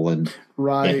resentful and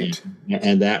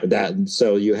that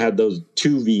so you had those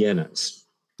two Viennas.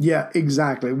 Yeah,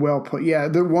 exactly. Well put. Yeah,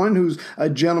 the one who's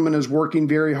a gentleman is working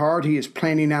very hard. He is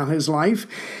planning out his life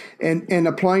and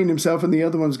applying himself, and the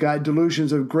other one's got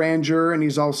delusions of grandeur, and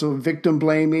he's also victim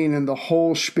blaming and the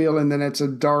whole spiel, and then it's a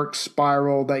dark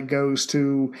spiral that goes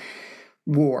to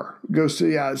war.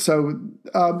 So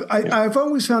I've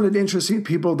always found it interesting,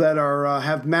 people that are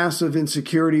have massive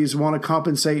insecurities, want to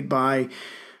compensate by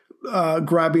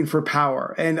grabbing for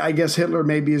power. And I guess Hitler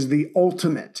maybe is the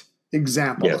ultimate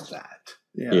example of that.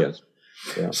 Yeah. Yes.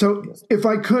 Yeah. So if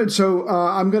I could,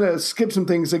 I'm going to skip some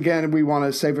things again. We want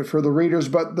to save it for the readers,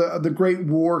 but the Great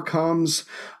War comes.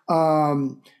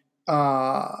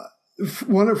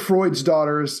 One of Freud's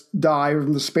daughters died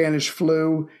from the Spanish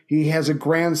flu. He has a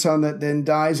grandson that then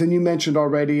dies. And you mentioned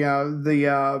already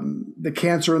the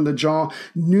cancer in the jaw,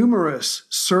 numerous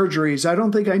surgeries. I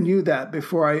don't think I knew that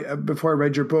before I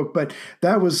read your book, but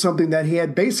that was something that he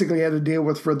had basically had to deal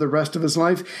with for the rest of his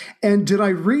life. And did I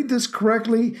read this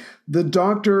correctly? The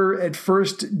doctor at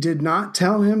first did not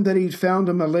tell him that he'd found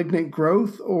a malignant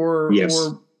growth, yes.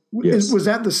 Was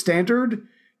that the standard?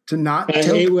 To not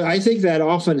tell? I think that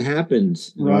often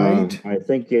happens. Right. I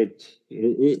think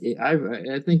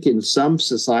I think in some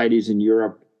societies in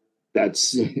Europe that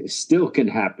still can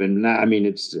happen. I mean,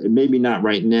 it's maybe not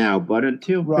right now, but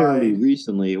until fairly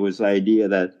recently, it was the idea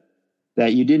that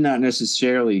you did not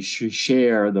necessarily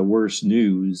share the worst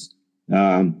news.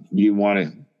 You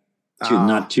wanted to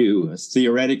not to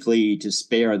theoretically to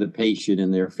spare the patient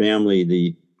and their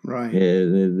family but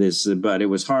it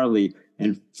was hardly.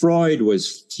 And Freud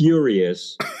was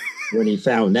furious when he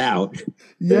found out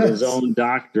that his own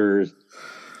doctors,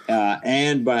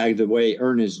 and by the way,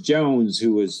 Ernest Jones,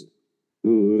 who was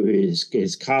who is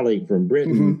his colleague from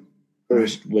Britain,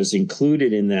 first was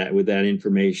included in that with that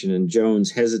information, and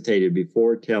Jones hesitated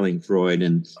before telling Freud,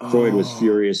 and Freud was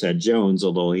furious at Jones,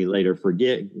 although he later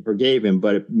forgave him.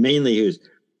 But mainly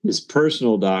his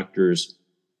personal doctors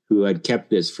who had kept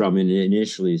this from him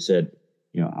initially said,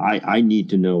 I need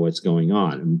to know what's going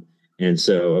on. And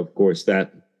so, of course,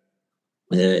 that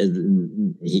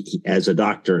he, as a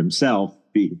doctor himself,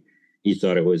 he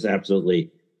thought it was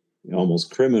absolutely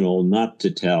almost criminal not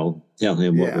to tell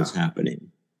him what was happening.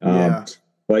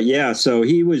 But yeah, so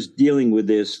he was dealing with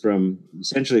this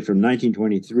essentially from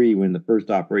 1923, when the first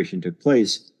operation took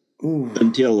place,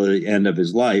 until the end of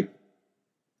his life,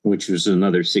 which was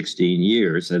another 16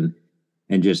 years, and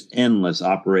just endless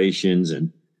operations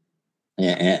and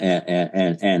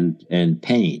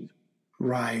pain.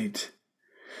 Right.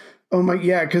 Oh my,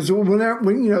 yeah. Because when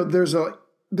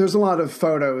there's a lot of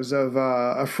photos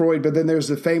of Freud, but then there's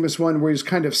the famous one where he's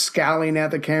kind of scowling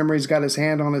at the camera. He's got his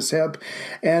hand on his hip,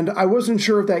 and I wasn't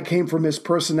sure if that came from his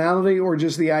personality or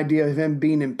just the idea of him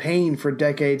being in pain for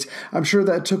decades. I'm sure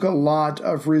that took a lot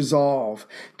of resolve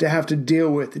to have to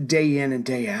deal with day in and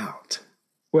day out.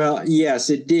 Well, yes,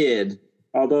 it did.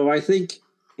 Although I think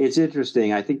it's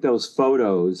interesting. I think those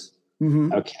photos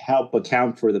help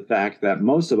account for the fact that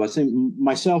most of us, and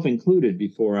myself included,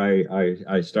 before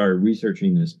I started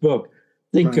researching this book,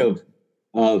 think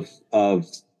of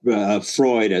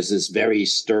Freud as this very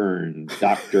stern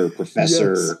doctor,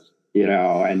 professor,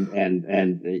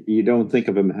 and you don't think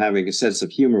of him having a sense of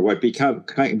humor. What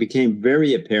became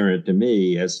very apparent to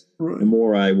me as the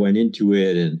more I went into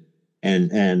it,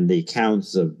 and the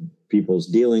accounts of people's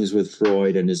dealings with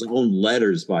Freud and his own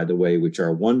letters, by the way, which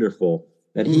are wonderful,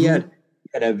 that he had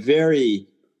a very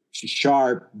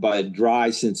sharp but dry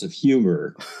sense of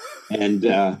humor, and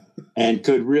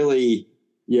could really,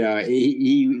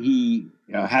 he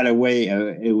had a way.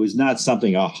 It was not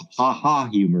something a ha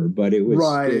humor, but it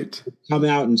was it come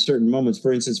out in certain moments.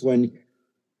 For instance, when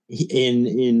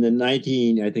in the I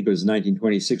think it was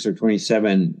 1926 or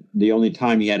 27, the only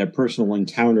time he had a personal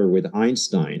encounter with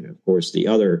Einstein, of course, the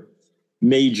other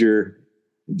major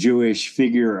Jewish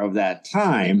figure of that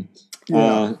time.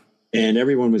 And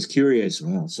everyone was curious.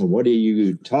 Well, so what do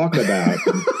you talk about?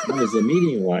 What was the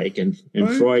meeting like? And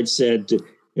Freud said,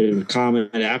 in a comment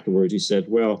afterwards, he said,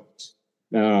 "Well,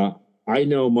 I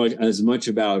know as much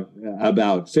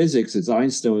about physics as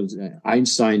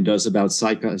Einstein does about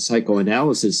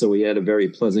psychoanalysis. So we had a very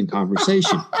pleasant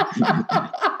conversation."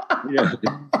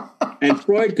 And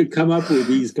Freud could come up with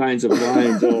these kinds of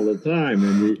lines all the time,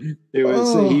 and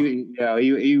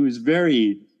he was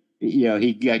very.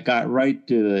 He got right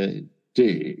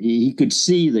he could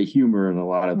see the humor in a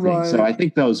lot of things. So I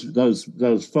think those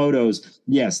photos,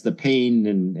 yes, the pain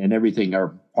and everything are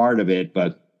part of it,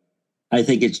 but I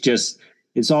think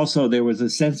it's also, there was a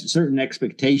certain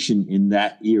expectation in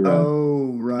that era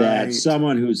that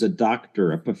someone who's a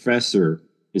doctor, a professor,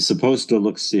 is supposed to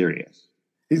look serious.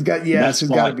 He's got to be,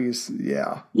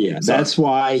 Yeah, that's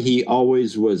why he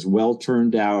always was well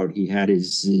turned out. He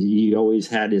always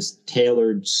had his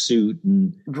tailored suit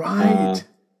and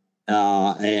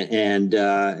and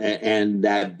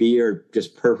that beard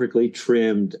just perfectly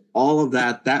trimmed. All of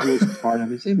that was part of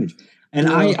his image, and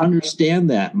I understand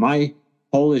that. My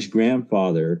Polish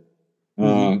grandfather,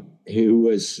 who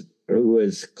was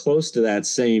close to that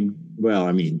same. Well,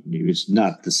 I mean, he was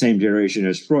not the same generation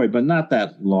as Freud, but not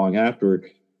that long after.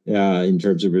 In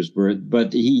terms of his birth,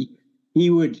 but he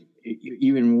would,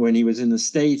 even when he was in the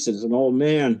States as an old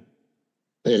man,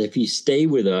 that if he stayed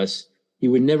with us, he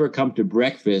would never come to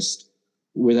breakfast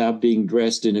without being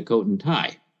dressed in a coat and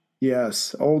tie.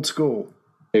 Yes, old school.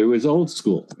 It was old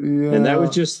school, and that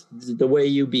was just the way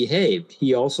you behaved.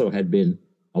 He also had been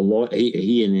a lawyer.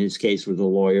 He in his case was a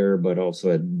lawyer, but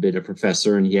also had been a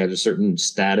professor, and he had a certain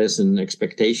status and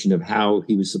expectation of how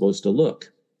he was supposed to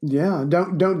look. Yeah,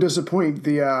 don't disappoint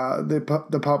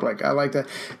the public. I like that.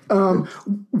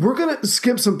 We're gonna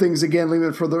skip some things again,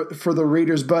 Lehman, for the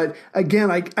readers. But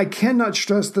again, I cannot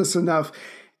stress this enough.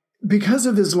 Because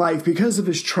of his life, because of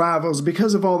his travels,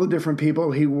 because of all the different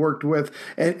people he worked with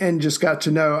and just got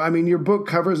to know. I mean, your book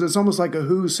covers, it's almost like a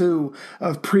who's who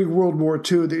of pre-World War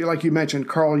II. Like you mentioned,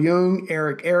 Carl Jung,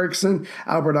 Erik Erikson,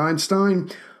 Albert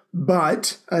Einstein.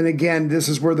 But, and again, this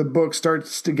is where the book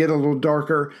starts to get a little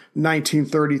darker,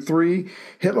 1933,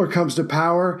 Hitler comes to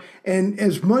power. And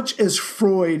as much as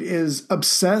Freud is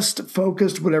obsessed,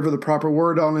 focused, whatever the proper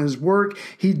word, on his work,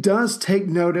 he does take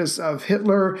notice of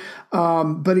Hitler.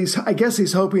 But I guess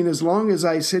he's hoping, as long as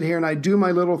I sit here and I do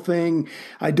my little thing,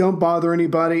 I don't bother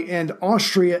anybody, and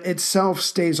Austria itself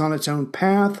stays on its own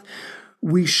path,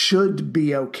 we should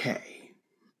be okay.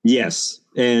 Yes.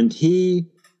 And he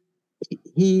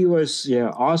was,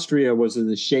 Austria was in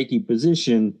a shaky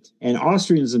position, and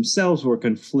Austrians themselves were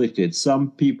conflicted.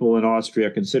 Some people in Austria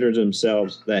considered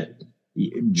themselves that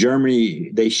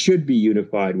Germany, they should be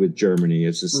unified with Germany.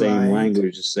 It's the same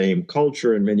language, the same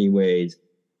culture in many ways.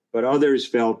 But others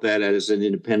felt that as an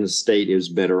independent state, it was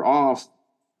better off.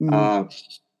 And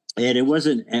it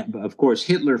wasn't, of course,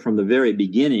 Hitler from the very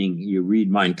beginning, you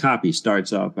read Mein Kampf, he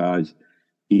starts off as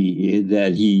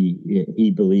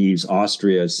he believes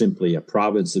Austria is simply a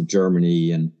province of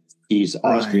Germany, and he's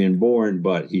Austrian born,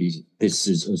 but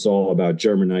it's all about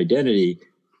German identity.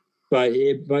 But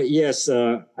yes,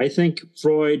 I think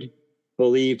Freud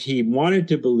wanted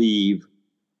to believe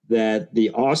that the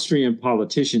Austrian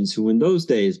politicians, who in those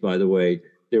days, by the way,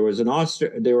 there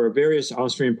were various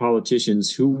Austrian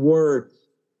politicians who were,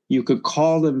 you could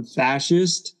call them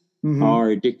fascist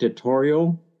or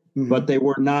dictatorial, but they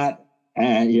were not.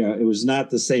 It was not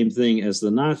the same thing as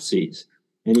the Nazis,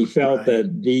 and he felt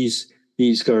that these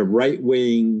kind of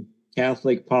right-wing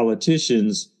Catholic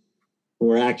politicians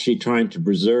were actually trying to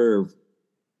preserve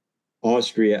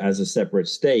Austria as a separate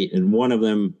state, and one of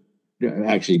them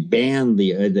actually banned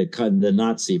the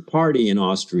Nazi party in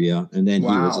Austria, and then he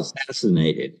was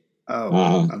assassinated.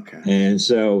 And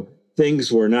so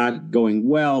things were not going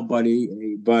well, but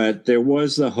there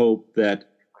was the hope that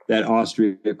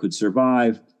Austria could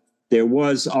survive. There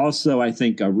was also, I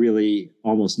think, a really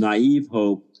almost naive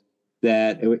hope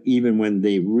that even when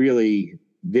the really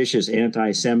vicious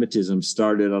anti-Semitism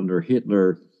started under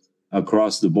Hitler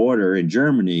across the border in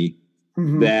Germany,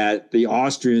 that the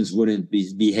Austrians wouldn't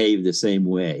behave the same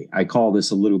way. I call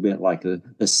this a little bit like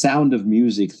the Sound of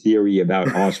Music theory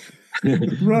about Austria.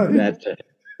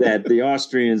 That the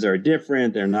Austrians are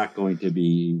different. They're not going to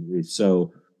be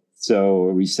so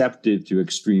receptive to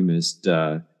extremist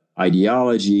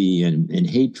ideology and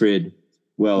hatred.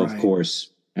 Well, of course,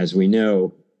 as we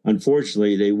know,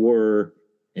 unfortunately, they were.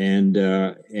 And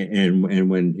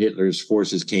when Hitler's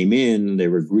forces came in, they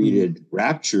were greeted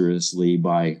rapturously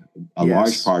by a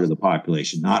large part of the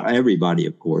population. Not everybody,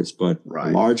 of course, but a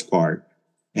large part.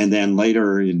 And then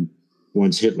later,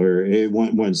 once it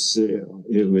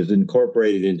was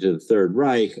incorporated into the Third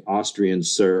Reich, Austrians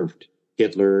served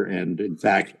Hitler, and in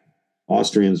fact,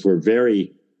 Austrians were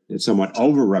somewhat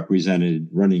overrepresented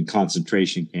running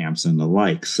concentration camps and the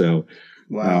like. So,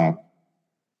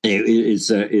 there's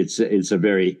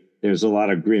a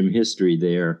lot of grim history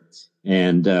there,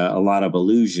 and a lot of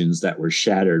illusions that were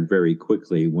shattered very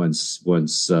quickly once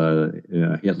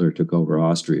Hitler took over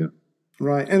Austria.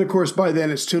 Right. And of course, by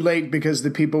then it's too late because the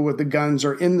people with the guns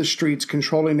are in the streets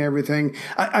controlling everything.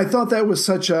 I thought that was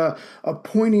such a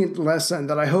poignant lesson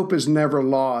that I hope is never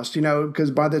lost, because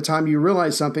by the time you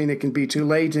realize something, it can be too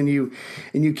late and you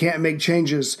can't make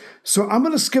changes. So I'm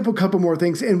going to skip a couple more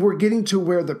things, and we're getting to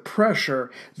where the pressure,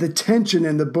 the tension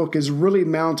in the book is really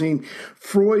mounting.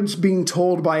 Freud's being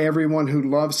told by everyone who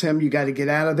loves him, you got to get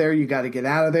out of there. You got to get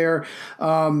out of there.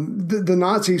 The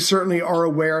Nazis certainly are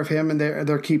aware of him, and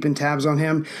they're keeping tabs on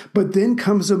him. But then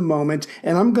comes a moment,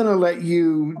 and I'm going to let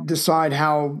you decide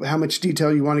how much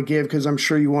detail you want to give, because I'm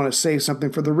sure you want to say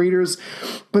something for the readers.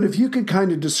 But if you could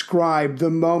kind of describe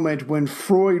the moment when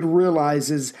Freud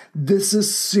realizes this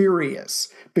is serious,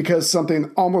 because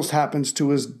something almost happens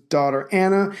to his daughter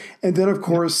Anna, and then of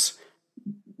course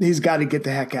he's got to get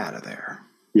the heck out of there.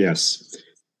 Yes.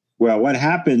 Well, what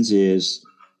happens is,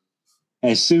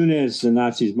 as soon as the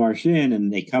Nazis march in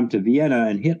and they come to Vienna,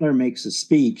 and Hitler makes a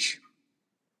speech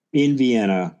in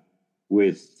Vienna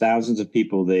with thousands of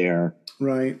people there,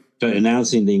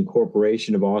 announcing the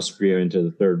incorporation of Austria into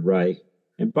the Third Reich.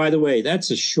 And by the way,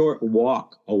 that's a short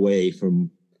walk away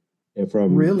from where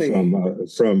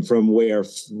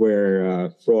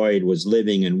Freud was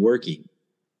living and working.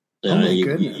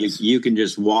 You can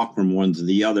just walk from one to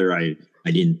the other. I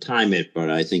didn't time it, but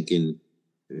I think in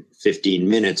 15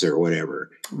 minutes or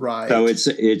whatever. Right. So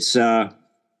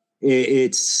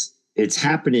it's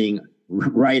happening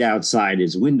right outside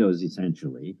his windows,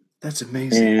 essentially. That's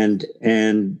amazing.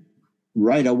 And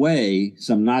right away,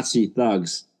 some Nazi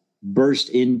thugs burst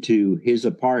into his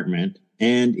apartment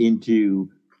and into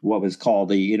what was called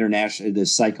the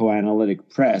psychoanalytic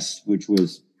press, which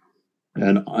was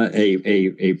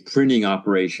a printing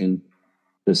operation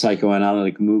the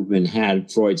psychoanalytic movement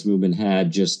Freud's movement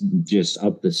had just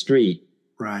up the street.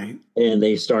 Right. And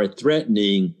they start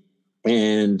threatening,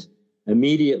 and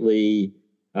immediately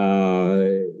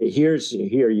here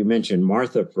you mentioned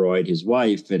Martha Freud, his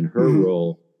wife, and her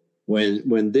role.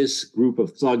 When this group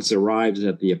of thugs arrives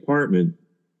at the apartment,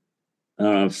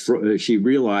 she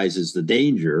realizes the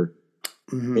danger,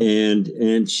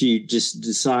 and she just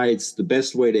decides the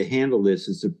best way to handle this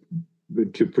is to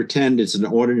to pretend it's an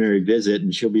ordinary visit,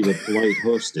 and she'll be the polite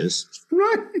hostess.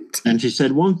 Right. And she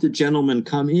said, "Won't the gentleman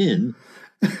come in?"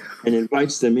 And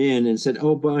invites them in and said,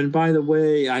 "Oh, but and by the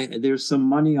way, there's some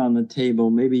money on the table.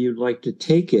 Maybe you'd like to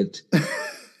take it."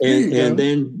 And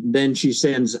then she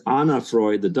sends Anna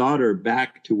Freud, the daughter,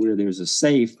 back to where there's a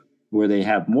safe where they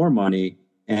have more money,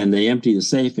 and they empty the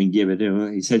safe and give it to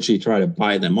him, essentially try to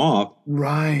buy them off.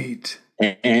 Right.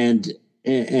 And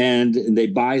they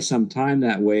buy some time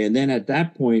that way. And then at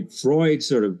that point, Freud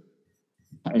sort of,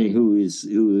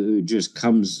 who just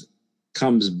comes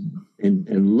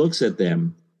and looks at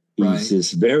them. He's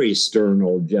this very stern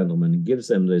old gentleman and gives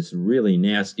them this really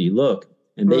nasty look,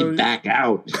 and they back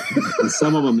out. And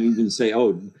some of them even say,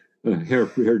 "Oh,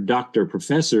 Herr Doctor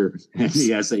Professor," and he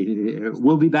has say,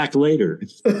 "We'll be back later."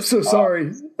 So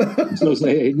sorry. So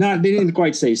say, no, they didn't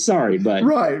quite say sorry, but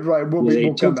right.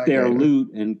 We'll took their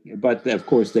loot, but of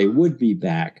course they would be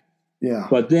back. Yeah.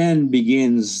 But then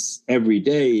begins every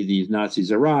day, these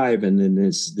Nazis arrive, and then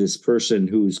this person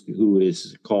who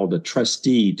is called a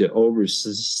trustee to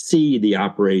oversee the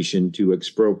operation to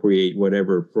expropriate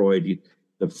whatever Freud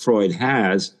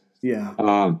has.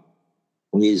 Yeah.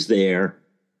 Is there.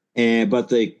 But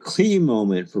the key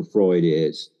moment for Freud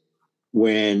is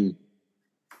when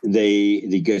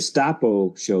the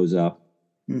Gestapo shows up,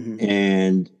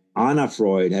 and Anna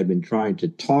Freud had been trying to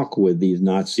talk with these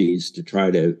Nazis to try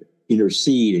to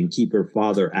intercede and keep her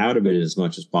father out of it as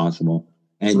much as possible.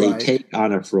 And they take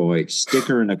Anna Freud, stick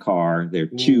her in a car. They're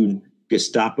two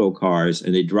Gestapo cars,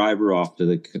 and they drive her off to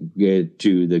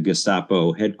the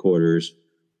Gestapo headquarters.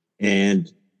 And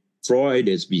Freud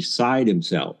is beside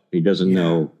himself. He doesn't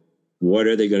know, what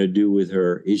are they going to do with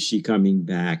her? Is she coming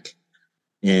back?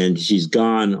 And she's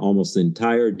gone almost the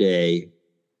entire day.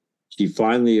 She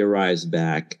finally arrives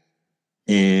back,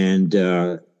 and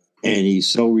he's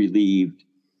so relieved.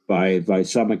 By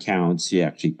some accounts, he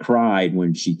actually cried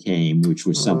when she came, which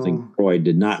was something Freud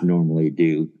did not normally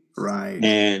do. Right.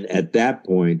 And at that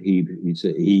point, he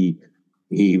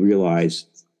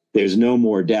realized there's no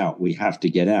more doubt. We have to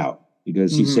get out,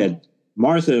 because he said,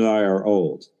 "Martha and I are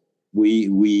old. We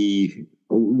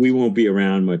won't be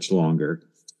around much longer."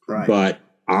 Right. But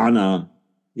Anna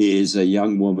is a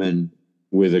young woman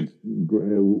with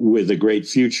a great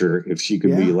future if she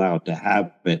could be allowed to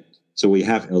have it. So we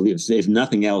have, if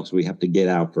nothing else, we have to get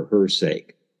out for her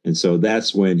sake. And so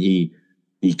that's when he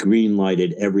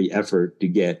green-lighted every effort to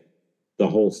get the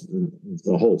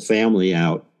whole family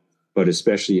out, but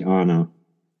especially Anna,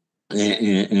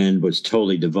 and was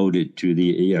totally devoted to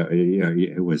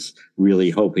it was really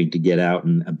hoping to get out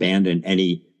and abandon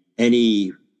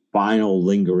any final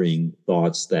lingering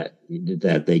thoughts that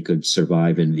they could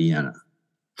survive in Vienna.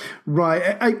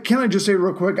 Right. Can I just say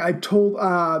real quick, I told,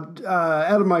 out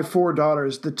of my 4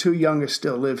 daughters, the 2 youngest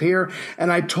still live here,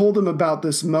 and I told them about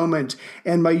this moment,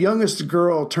 and my youngest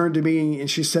girl turned to me and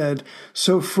she said,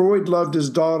 "So Freud loved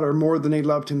his daughter more than he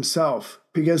loved himself,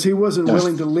 because he wasn't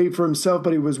willing to leave for himself,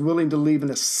 but he was willing to leave in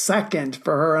a second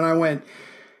for her." And I went,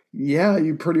 "Yeah,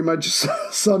 you pretty much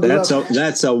summed it up."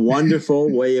 That's a wonderful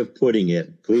way of putting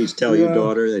it. Please tell your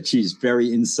daughter that she's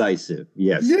very incisive.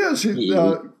 Yes. Yes.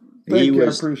 He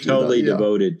was totally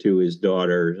devoted to his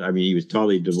daughter. I mean, he was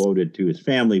totally devoted to his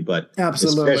family, but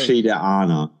especially to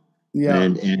Anna. Yeah.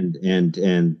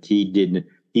 And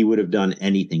he would have done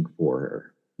anything for her.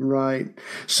 Right.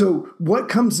 So what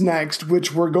comes next,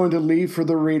 which we're going to leave for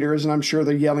the readers, and I'm sure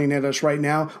they're yelling at us right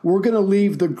now, we're going to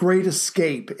leave The Great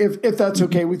Escape. If that's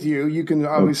okay with you, you can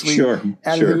obviously add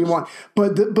anything you want.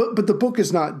 But the book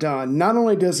is not done. Not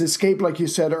only does Escape, like you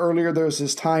said earlier, there's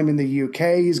his time in the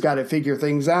UK. He's got to figure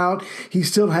things out. He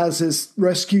still has his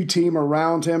rescue team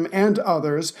around him and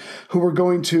others who are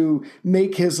going to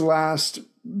make his last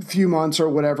few months or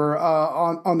whatever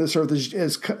on this earth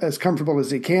as comfortable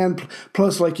as he can.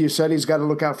 Plus, like you said, he's got to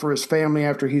look out for his family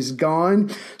after he's gone.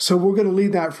 So we're going to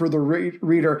leave that for the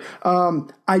reader.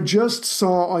 I just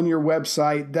saw on your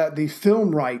website that the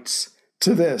film rights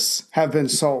to this have been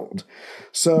sold.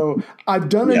 So I've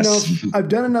done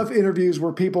enough interviews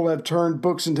where people have turned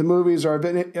books into movies, or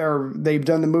they've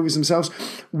done the movies themselves.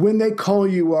 When they call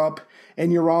you up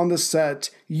and you're on the set,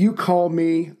 you call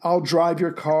me, I'll drive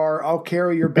your car, I'll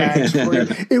carry your bags for you.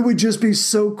 It would just be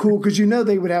so cool, because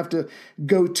they would have to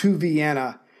go to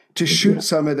Vienna to shoot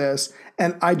some of this.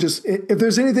 And if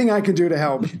there's anything I can do to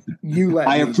help, you let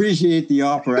me. I appreciate the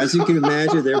offer. As you can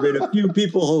imagine, there have been a few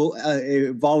people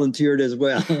who volunteered as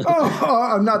well.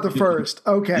 I'm not the first.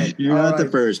 Okay. You're not the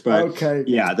first, but okay.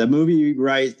 Yeah, the movie,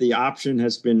 right? The option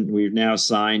has been, we've now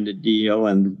signed a deal,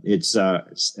 and it's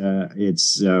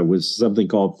with something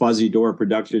called Fuzzy Door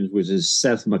Productions, which is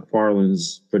Seth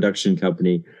MacFarlane's production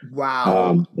company.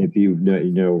 Wow. If you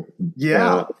know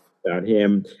about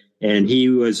him. And he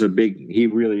really told me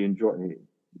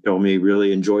he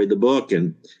really enjoyed the book.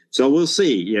 And so we'll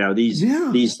see,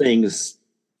 these things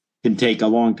can take a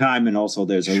long time. And also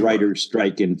there's a writer's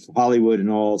strike in Hollywood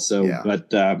and all. So,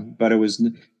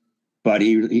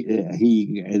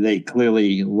 they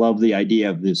clearly love the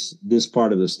idea of this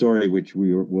part of the story, which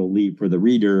will leave for the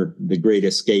reader, The Great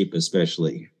Escape,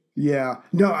 especially. Yeah.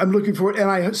 No, I'm looking forward,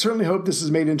 and I certainly hope this is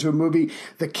made into a movie.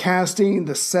 The casting,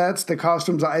 the sets, the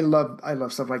costumes, I love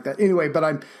stuff like that. Anyway,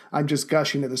 but I'm just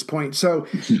gushing at this point. So,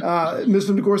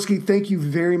 Mr. Nagorski, thank you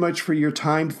very much for your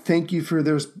time. Thank you for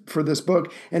this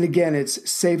book. And again,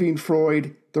 it's Saving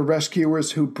Freud, the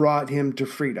Rescuers Who Brought Him to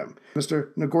Freedom.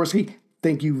 Mr. Nagorski,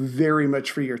 thank you very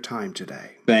much for your time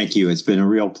today. Thank you. It's been a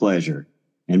real pleasure.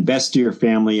 And best to your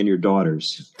family and your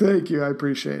daughters. Thank you. I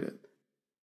appreciate it.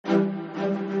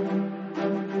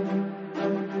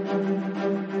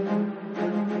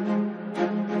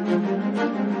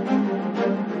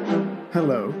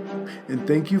 Hello, and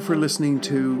thank you for listening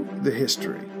to The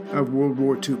History of World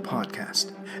War II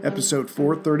podcast, episode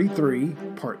 433,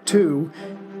 part 2,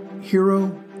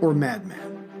 Hero or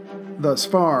Madman. Thus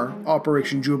far,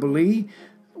 Operation Jubilee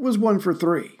was 1 for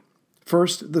 3.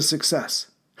 First, the success.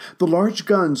 The large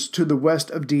guns to the west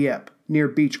of Dieppe, near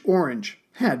Beach Orange,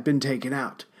 had been taken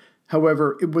out.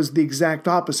 However, it was the exact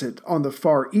opposite on the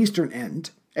far eastern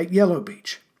end, at Yellow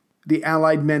Beach. The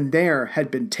Allied men there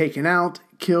had been taken out,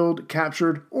 killed,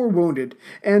 captured, or wounded,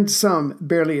 and some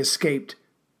barely escaped.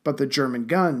 But the German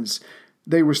guns,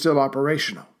 they were still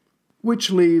operational. Which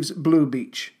leaves Blue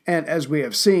Beach, and as we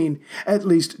have seen, at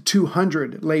least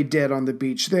 200 lay dead on the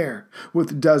beach there,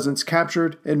 with dozens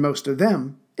captured and most of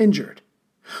them injured.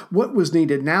 What was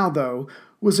needed now, though,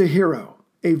 was a hero,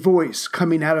 a voice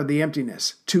coming out of the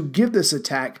emptiness to give this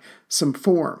attack some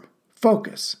form,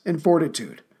 focus, and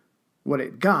fortitude. What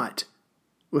it got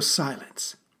was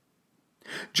silence.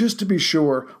 Just to be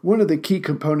sure, one of the key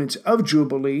components of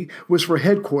Jubilee was for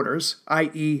headquarters,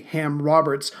 i.e. Ham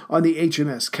Roberts on the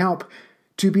HMS Calp,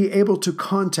 to be able to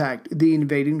contact the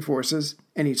invading forces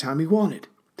anytime he wanted.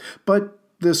 But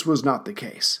this was not the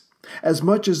case. As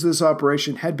much as this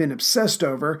operation had been obsessed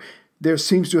over, there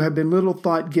seems to have been little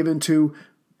thought given to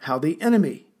how the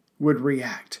enemy would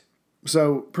react.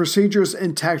 So procedures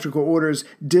and tactical orders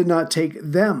did not take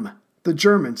them, the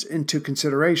Germans, into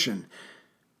consideration.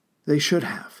 They should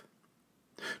have.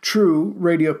 True,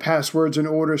 radio passwords and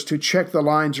orders to check the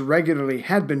lines regularly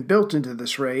had been built into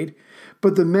this raid,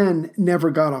 but the men never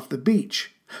got off the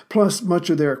beach. Plus, much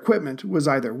of their equipment was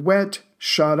either wet,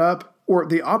 shot up, or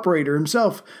the operator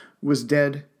himself was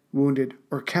dead, wounded,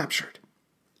 or captured.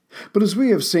 But as we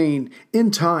have seen,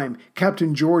 in time,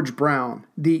 Captain George Brown,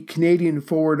 the Canadian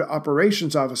Forward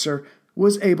Operations Officer,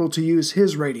 was able to use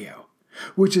his radio,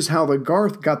 which is how the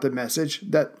Garth got the message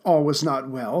that all was not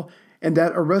well and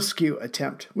that a rescue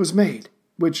attempt was made,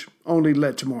 which only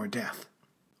led to more death.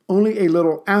 Only a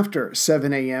little after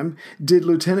 7 a.m. did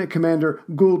Lieutenant Commander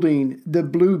Goulding, the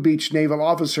Blue Beach naval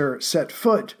officer, set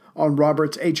foot on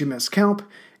Roberts' HMS Calp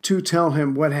to tell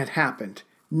him what had happened.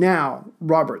 Now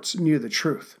Roberts knew the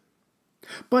truth.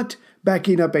 But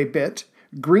backing up a bit,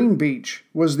 Green Beach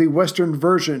was the western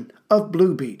version of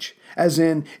Blue Beach, as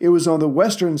in it was on the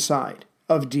western side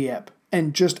of Dieppe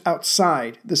and just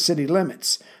outside the city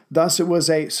limits. Thus it was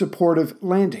a supportive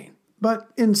landing. But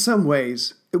in some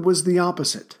ways, it was the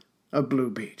opposite of Blue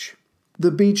Beach.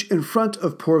 The beach in front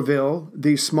of Pourville,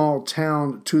 the small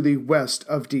town to the west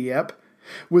of Dieppe,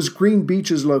 was Green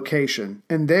Beach's location,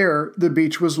 and there the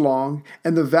beach was long,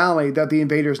 and the valley that the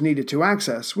invaders needed to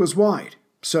access was wide.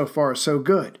 So far, so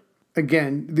good.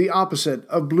 Again, the opposite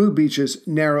of Blue Beach's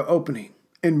narrow opening.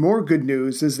 And more good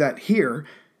news is that here,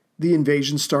 the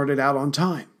invasion started out on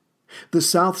time. The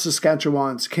South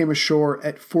Saskatchewans came ashore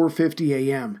at 4:50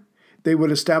 a.m. They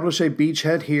would establish a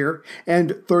beachhead here,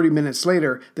 and 30 minutes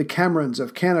later, the Camerons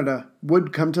of Canada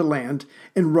would come to land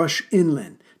and rush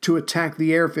inland to attack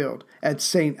the airfield at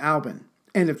St. Alban,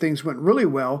 and if things went really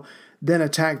well, then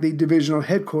attack the divisional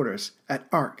headquarters at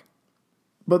Arc.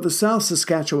 But the South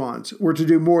Saskatchewans were to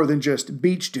do more than just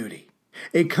beach duty.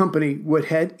 A company would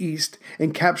head east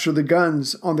and capture the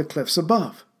guns on the cliffs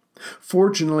above.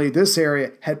 Fortunately, this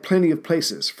area had plenty of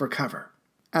places for cover.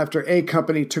 After A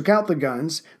Company took out the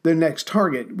guns, their next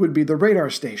target would be the radar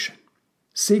station.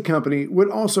 C Company would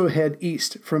also head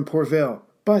east from Pourville,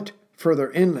 but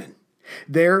further inland.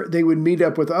 There, they would meet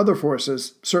up with other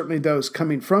forces, certainly those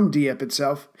coming from Dieppe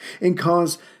itself, and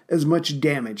cause as much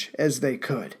damage as they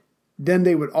could. Then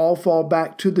they would all fall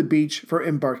back to the beach for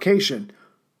embarkation,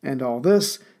 and all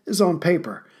this is on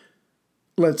paper.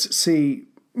 Let's see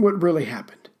what really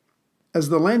happened. As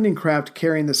the landing craft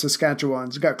carrying the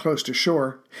Saskatchewans got close to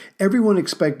shore, everyone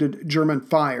expected German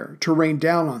fire to rain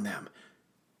down on them.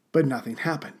 But nothing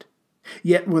happened.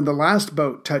 Yet when the last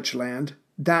boat touched land,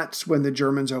 that's when the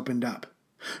Germans opened up.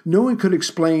 No one could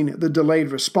explain the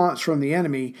delayed response from the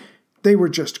enemy. They were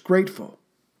just grateful.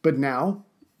 But now,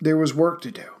 there was work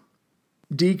to do.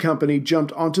 D Company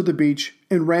jumped onto the beach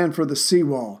and ran for the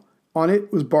seawall. On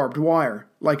it was barbed wire,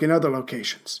 like in other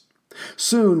locations.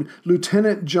 Soon,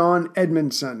 Lieutenant John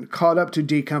Edmondson caught up to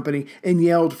D Company and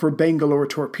yelled for Bangalore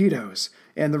torpedoes,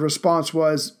 and the response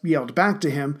was, yelled back to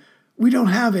him, "We don't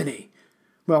have any."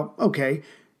 Well, okay,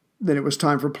 then it was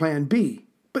time for Plan B,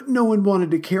 but no one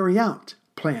wanted to carry out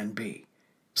Plan B.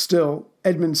 Still,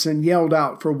 Edmondson yelled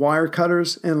out for wire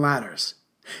cutters and ladders.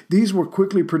 These were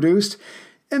quickly produced,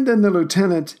 and then the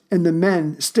lieutenant and the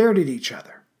men stared at each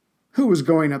other. Who was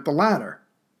going up the ladder?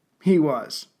 He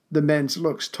was. The men's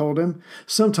looks told him.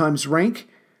 Sometimes rank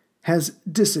has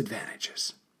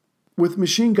disadvantages. With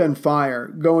machine gun fire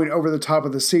going over the top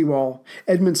of the seawall,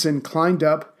 Edmondson climbed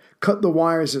up, cut the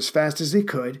wires as fast as he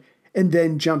could, and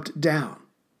then jumped down.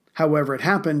 However it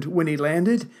happened, when he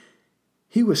landed,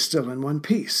 he was still in one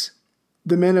piece.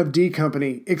 The men of D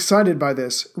Company, excited by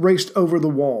this, raced over the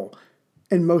wall,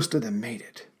 and most of them made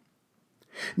it.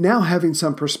 Now having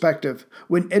some perspective,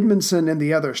 when Edmondson and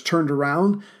the others turned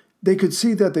around, they could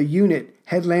see that the unit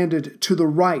had landed to the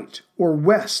right or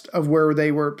west of where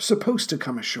they were supposed to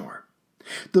come ashore.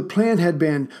 The plan had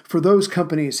been for those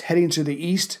companies heading to the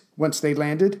east, once they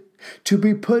landed, to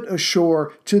be put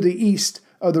ashore to the east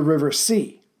of the River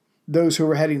Sea. Those who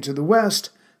were heading to the west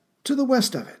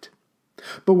of it.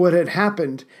 But what had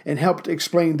happened and helped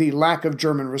explain the lack of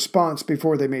German response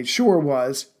before they made shore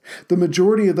was the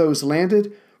majority of those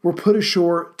landed were put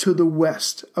ashore to the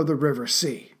west of the River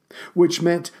Sea, which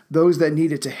meant those that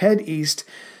needed to head east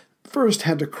first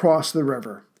had to cross the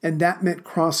river, and that meant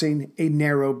crossing a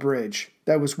narrow bridge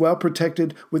that was well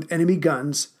protected with enemy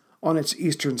guns on its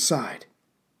eastern side.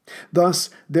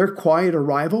 Thus, their quiet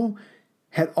arrival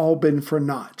had all been for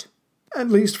naught, at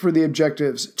least for the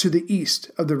objectives to the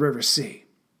east of the River Sea.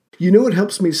 You know what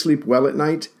helps me sleep well at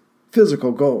night?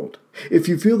 Physical gold. If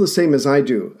you feel the same as I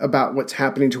do about what's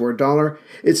happening to our dollar,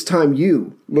 it's time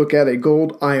you look at a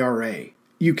gold IRA.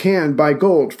 You can buy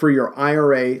gold for your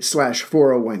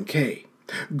IRA/401k.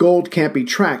 Gold can't be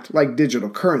tracked like digital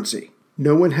currency.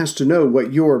 No one has to know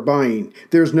what you're buying.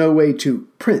 There's no way to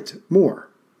print more.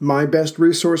 My best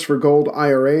resource for gold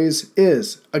IRAs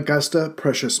is Augusta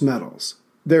Precious Metals.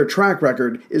 Their track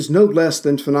record is no less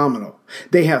than phenomenal.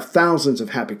 They have thousands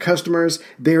of happy customers.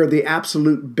 They are the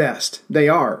absolute best. They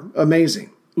are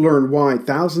amazing. Learn why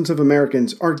thousands of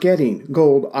Americans are getting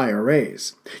gold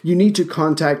IRAs. You need to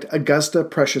contact Augusta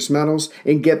Precious Metals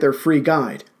and get their free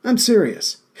guide. I'm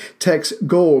serious. Text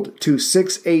GOLD to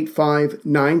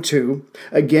 68592.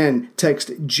 Again,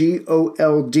 text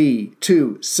GOLD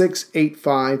to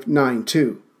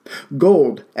 68592.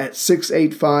 Gold at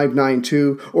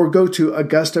 68592, or go to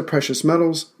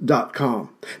AugustaPreciousMetals.com.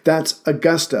 That's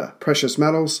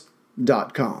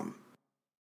AugustaPreciousMetals.com.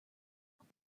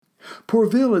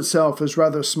 Pourville itself is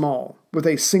rather small, with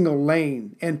a single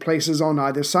lane and places on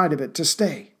either side of it to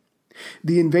stay.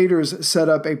 The invaders set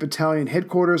up a battalion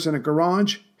headquarters in a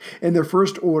garage, and their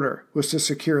first order was to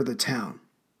secure the town.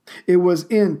 It was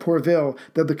in Pourville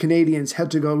that the Canadians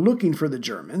had to go looking for the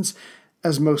Germans,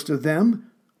 as most of them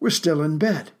were still in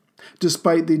bed,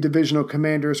 despite the divisional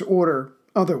commander's order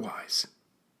otherwise.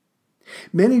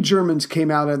 Many Germans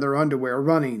came out in their underwear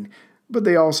running, but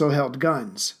they also held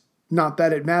guns. Not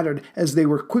that it mattered, as they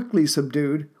were quickly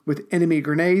subdued with enemy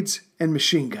grenades and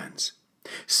machine guns.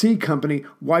 C Company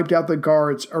wiped out the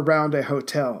guards around a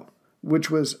hotel, which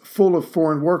was full of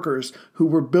foreign workers who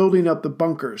were building up the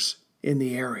bunkers in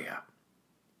the area.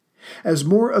 As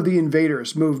more of the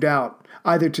invaders moved out,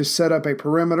 either to set up a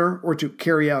perimeter or to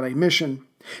carry out a mission,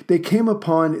 they came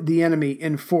upon the enemy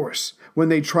in force when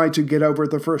they tried to get over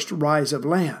the first rise of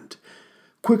land.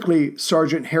 Quickly,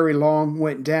 Sergeant Harry Long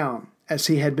went down, as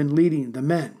he had been leading the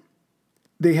men.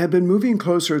 They had been moving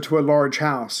closer to a large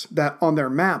house that on their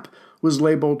map was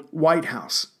labeled White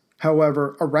House.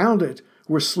 However, around it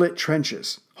were slit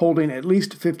trenches, holding at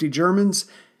least 50 Germans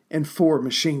and 4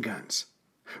 machine guns.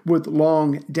 With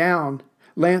Long down,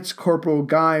 Lance Corporal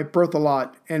Guy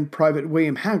Berthelot and Private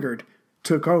William Haggard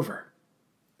took over.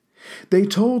 They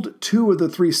told 2 of the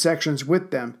 3 sections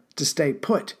with them to stay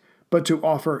put, but to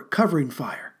offer covering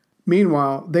fire.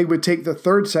 Meanwhile, they would take the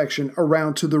 3rd section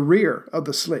around to the rear of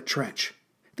the slit trench.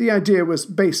 The idea was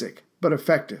basic, but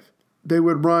effective. They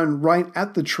would run right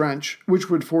at the trench, which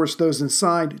would force those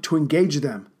inside to engage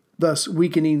them, thus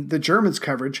weakening the Germans'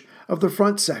 coverage of the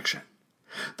front section.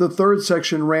 The 3rd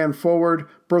section ran forward,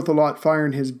 Berthelot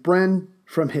firing his Bren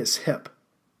from his hip.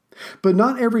 But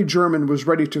not every German was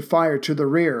ready to fire to the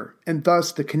rear, and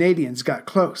thus the Canadians got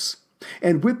close.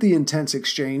 And with the intense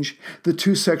exchange, the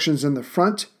 2 sections in the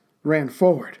front ran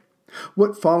forward.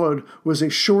 What followed was a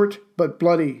short but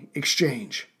bloody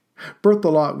exchange.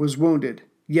 Berthelot was wounded,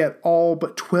 yet all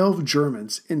but 12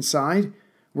 Germans inside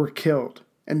were killed,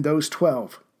 and those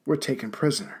 12 were taken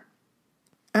prisoner.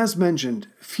 As mentioned,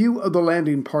 few of the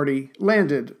landing party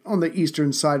landed on the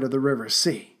eastern side of the River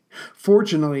Sea.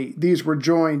 Fortunately, these were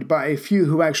joined by a few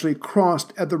who actually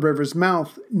crossed at the river's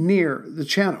mouth near the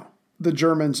channel. The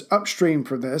Germans upstream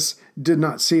for this did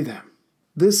not see them.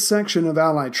 This section of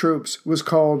Allied troops was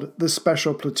called the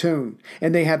Special Platoon,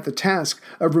 and they had the task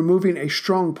of removing a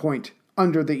strong point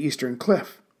under the eastern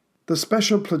cliff. The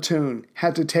Special Platoon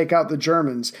had to take out the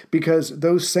Germans because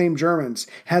those same Germans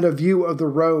had a view of the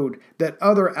road that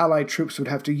other Allied troops would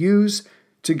have to use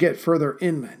to get further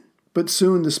inland. But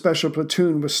soon the Special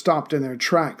Platoon was stopped in their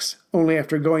tracks. Only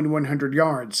after going 100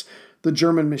 yards, the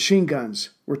German machine guns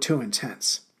were too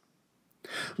intense.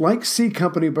 Like C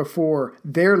Company before,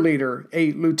 their leader,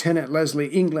 a Lieutenant Leslie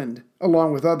England,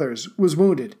 along with others, was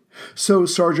wounded, so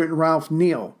Sergeant Ralph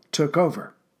Neal took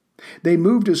over. They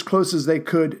moved as close as they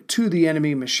could to the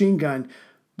enemy machine gun,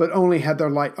 but only had their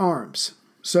light arms,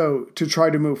 so to try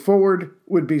to move forward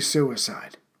would be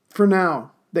suicide. For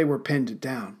now, they were pinned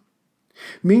down.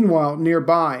 Meanwhile,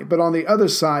 nearby, but on the other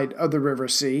side of the River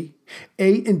Sea,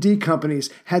 A and D companies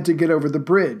had to get over the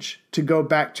bridge to go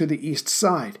back to the east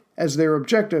side, as their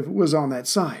objective was on that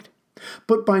side.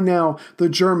 But by now, the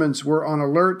Germans were on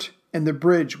alert, and the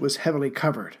bridge was heavily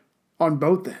covered, on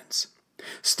both ends.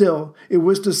 Still, it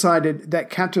was decided that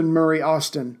Captain Murray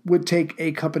Austin would take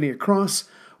A Company across,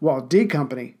 while D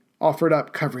Company offered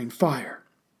up covering fire.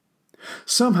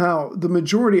 Somehow, the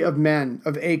majority of men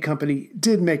of A Company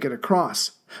did make it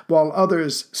across, while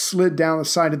others slid down the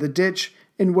side of the ditch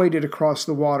and waded across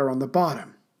the water on the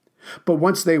bottom. But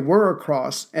once they were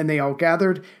across and they all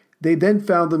gathered, they then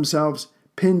found themselves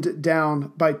pinned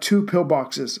down by 2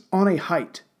 pillboxes on a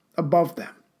height above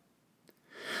them.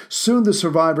 Soon the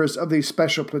survivors of the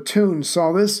Special Platoon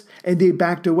saw this, and they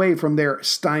backed away from their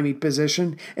stymied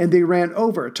position, and they ran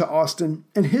over to Austin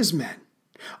and his men.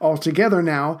 Altogether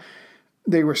now,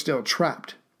 they were still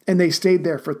trapped, and they stayed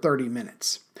there for 30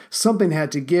 minutes. Something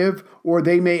had to give, or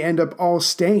they may end up all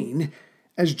staying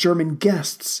as German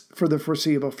guests for the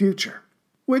foreseeable future,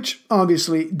 which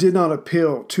obviously did not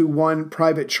appeal to one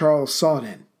Private Charles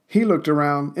Sawden. He looked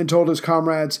around and told his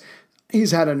comrades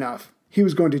he's had enough. He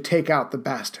was going to take out the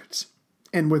bastards.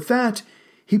 And with that,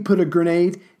 he put a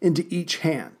grenade into each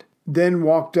hand, then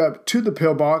walked up to the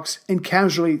pillbox and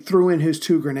casually threw in his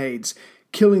 2 grenades,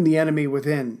 killing the enemy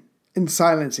within and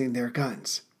silencing their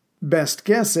guns. Best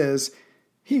guess is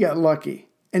he got lucky,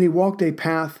 and he walked a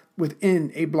path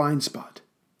within a blind spot.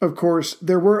 Of course,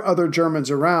 there were other Germans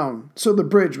around, so the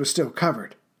bridge was still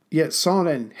covered. Yet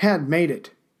Sawden had made it.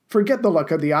 Forget the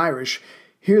luck of the Irish.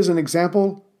 Here's an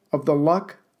example of the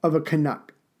luck of a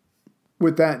Canuck.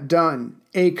 With that done,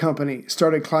 A Company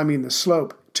started climbing the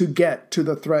slope to get to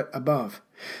the threat above.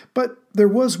 But there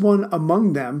was one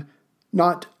among them,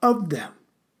 not of them.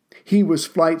 He was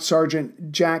Flight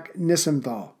Sergeant Jack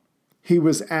Nissenthal. He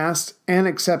was asked and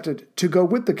accepted to go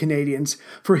with the Canadians,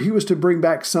 for he was to bring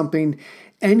back something,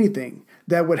 anything,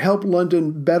 that would help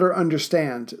London better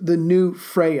understand the new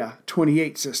Freya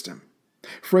 28 system.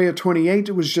 Freya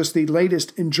 28 was just the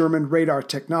latest in German radar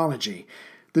technology.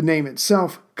 The name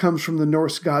itself comes from the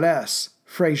Norse goddess,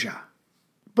 Freyja.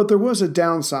 But there was a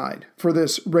downside for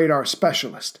this radar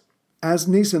specialist. As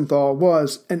Nissenthal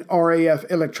was an RAF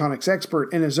electronics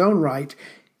expert in his own right,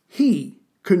 he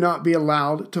could not be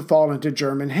allowed to fall into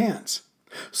German hands.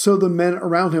 So the men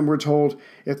around him were told,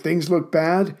 if things look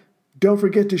bad, don't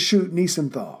forget to shoot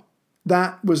Nissenthal.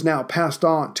 That was now passed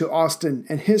on to Austin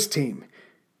and his team,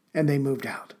 and they moved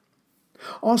out.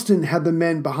 Austin had the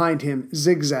men behind him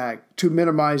zigzag to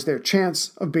minimize their chance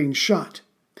of being shot.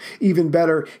 Even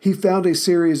better, he found a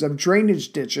series of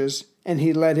drainage ditches and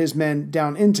he led his men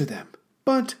down into them.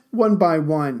 But one by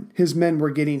one, his men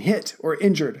were getting hit or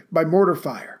injured by mortar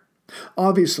fire.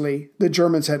 Obviously, the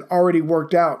Germans had already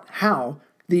worked out how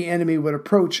the enemy would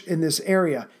approach in this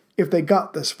area if they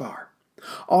got this far.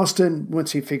 Austin,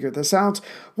 once he figured this out,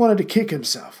 wanted to kick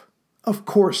himself. Of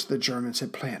course the Germans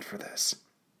had planned for this.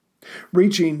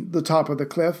 Reaching the top of the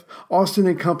cliff, Austin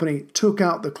and company took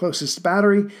out the closest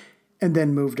battery and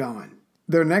then moved on.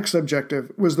 Their next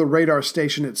objective was the radar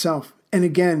station itself, and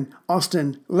again,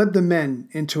 Austin led the men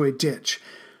into a ditch.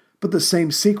 But the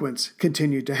same sequence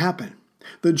continued to happen.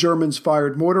 The Germans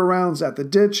fired mortar rounds at the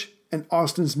ditch, and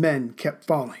Austin's men kept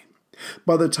falling.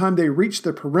 By the time they reached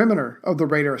the perimeter of the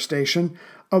radar station,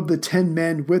 of the 10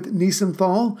 men with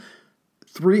Niesenthal,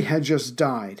 3 had just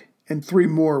died, and 3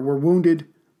 more were wounded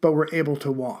but were able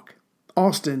to walk.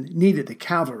 Austin needed the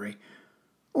cavalry,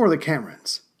 or the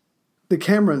Camerons. The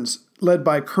Camerons, led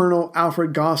by Colonel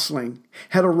Alfred Gosling,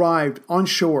 had arrived on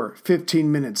shore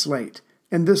 15 minutes late,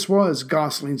 and this was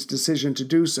Gosling's decision to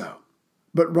do so.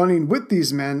 But running with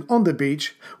these men on the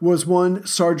beach was one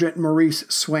Sergeant Maurice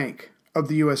Swank of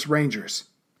the U.S. Rangers.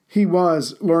 He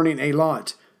was learning a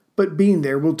lot, but being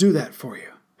there will do that for you.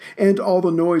 And all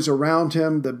the noise around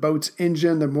him, the boat's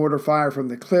engine, the mortar fire from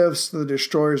the cliffs, the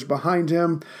destroyers behind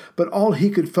him, but all he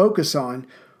could focus on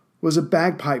was a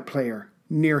bagpipe player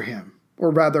near him, or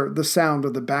rather the sound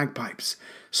of the bagpipes.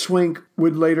 Swank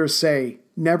would later say,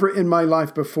 "Never in my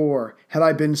life before had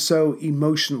I been so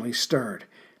emotionally stirred."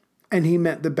 And he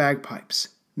meant the bagpipes,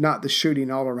 not the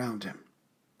shooting all around him.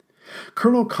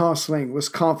 Colonel Gosling was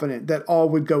confident that all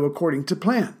would go according to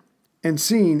plan, and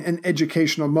seeing an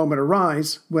educational moment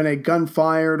arise when a gun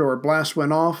fired or a blast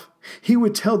went off, he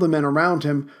would tell the men around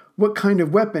him what kind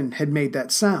of weapon had made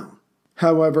that sound.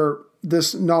 However,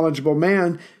 this knowledgeable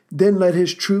man then led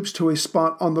his troops to a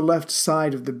spot on the left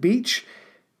side of the beach,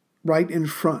 right in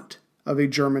front of a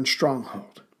German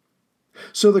stronghold.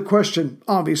 So the question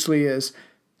obviously is,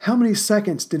 how many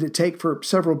seconds did it take for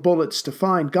several bullets to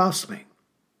find Gosling?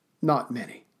 Not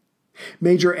many.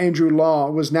 Major Andrew Law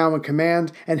was now in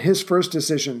command, and his first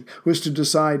decision was to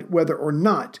decide whether or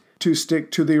not to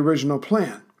stick to the original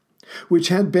plan, which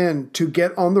had been to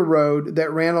get on the road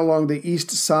that ran along the east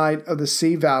side of the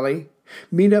Sea Valley,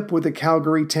 meet up with the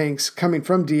Calgary tanks coming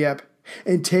from Dieppe,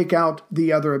 and take out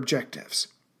the other objectives.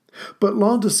 But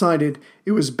Law decided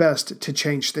it was best to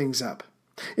change things up.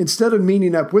 Instead of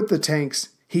meeting up with the tanks,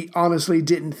 he honestly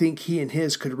didn't think he and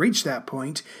his could reach that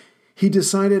point. He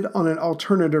decided on an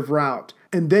alternative route,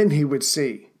 and then he would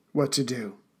see what to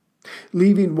do.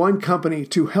 Leaving one company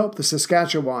to help the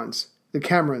Saskatchewans, the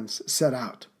Camerons set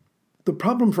out. The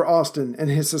problem for Austin and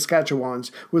his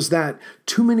Saskatchewans was that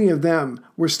too many of them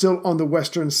were still on the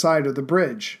western side of the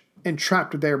bridge, and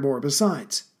trapped there more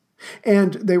besides.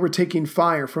 And they were taking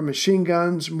fire from machine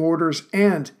guns, mortars,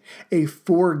 and a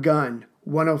 4-gun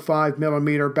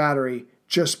 105mm battery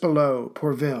just below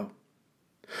Pourville.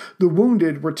 The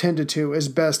wounded were tended to as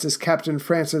best as Captain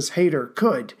Francis Hayter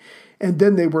could, and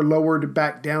then they were lowered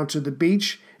back down to the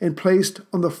beach and placed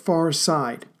on the far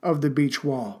side of the beach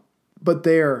wall. But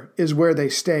there is where they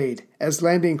stayed, as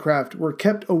landing craft were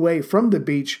kept away from the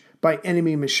beach by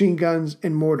enemy machine guns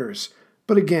and mortars.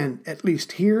 But again, at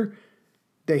least here,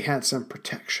 they had some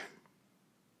protection.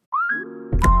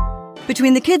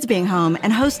 Between the kids being home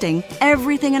and hosting,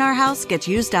 everything in our house gets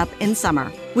used up in summer.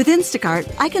 With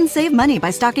Instacart, I can save money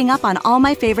by stocking up on all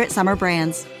my favorite summer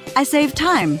brands. I save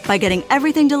time by getting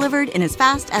everything delivered in as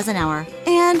fast as an hour.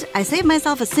 And I save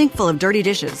myself a sink full of dirty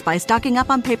dishes by stocking up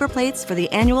on paper plates for the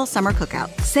annual summer cookout.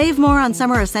 Save more on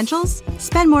summer essentials?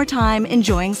 Spend more time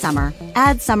enjoying summer.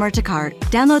 Add summer to cart.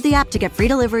 Download the app to get free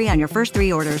delivery on your first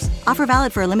 3 orders. Offer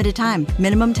valid for a limited time.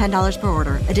 Minimum $10 per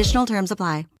order. Additional terms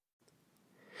apply.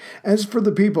 As for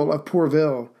the people of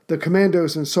Pourville, the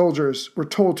commandos and soldiers were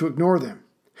told to ignore them.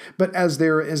 But as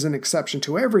there is an exception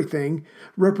to everything,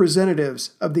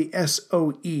 representatives of the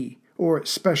SOE, or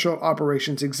Special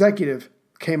Operations Executive,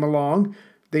 came along.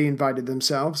 They invited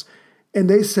themselves, and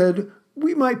they said,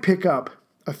 "We might pick up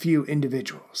a few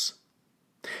individuals."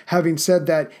 Having said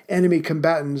that, enemy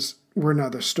combatants were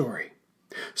another story.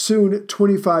 Soon,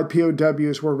 25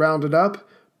 POWs were rounded up,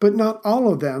 but not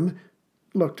all of them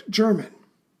looked German.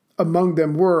 Among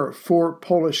them were 4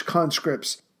 Polish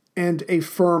conscripts and a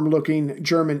firm-looking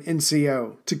German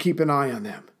NCO to keep an eye on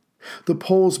them. The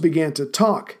Poles began to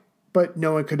talk, but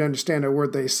no one could understand a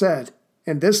word they said,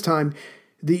 and this time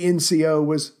the NCO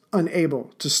was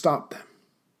unable to stop them.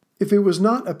 If it was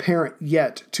not apparent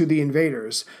yet to the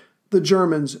invaders, the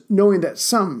Germans, knowing that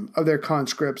some of their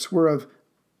conscripts were of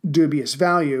dubious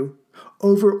value,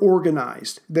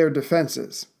 over-organized their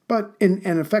defenses, but in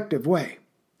an effective way.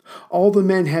 All the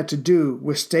men had to do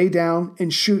was stay down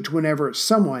and shoot whenever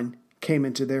someone came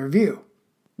into their view.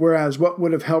 Whereas what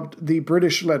would have helped the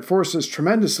British-led forces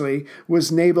tremendously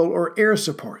was naval or air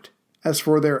support, As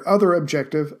for their other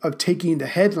objective of taking the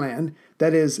headland,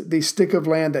 that is, the stick of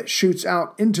land that shoots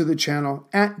out into the channel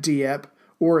at Dieppe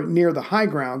or near the high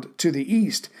ground to the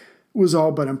east, was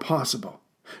all but impossible,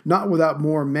 not without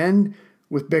more men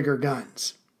with bigger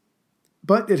guns.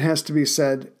 But it has to be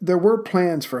said, there were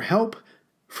plans for help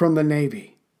from the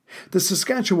Navy. The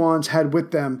Saskatchewans had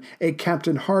with them a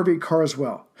Captain Harvey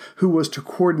Carswell, who was to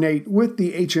coordinate with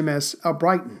the HMS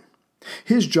Albrighton.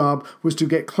 His job was to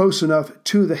get close enough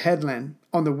to the headland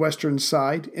on the western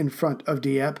side in front of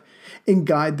Dieppe and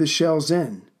guide the shells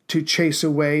in to chase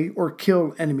away or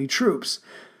kill enemy troops.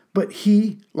 But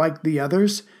he, like the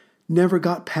others, never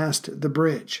got past the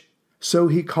bridge. So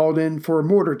he called in for a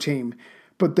mortar team,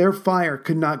 but their fire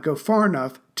could not go far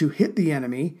enough to hit the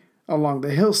enemy along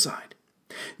the hillside.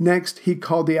 Next, he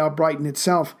called the Albrighton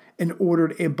itself and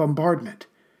ordered a bombardment.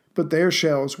 But their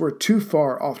shells were too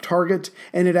far off target,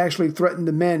 and it actually threatened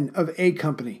the men of A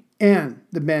Company and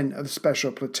the men of the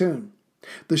Special Platoon.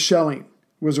 The shelling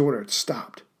was ordered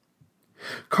stopped.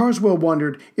 Carswell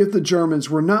wondered if the Germans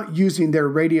were not using their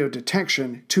radio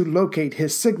detection to locate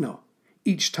his signal.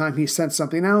 Each time he sent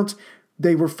something out,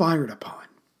 they were fired upon.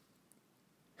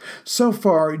 So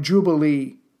far,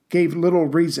 Jubilee gave little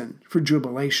reason for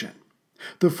jubilation.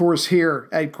 The force here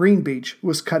at Green Beach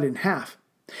was cut in half.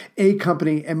 A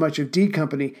Company and much of D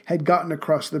Company had gotten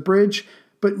across the bridge,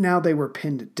 but now they were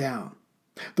pinned down.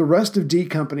 The rest of D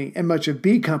Company and much of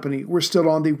B Company were still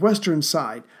on the western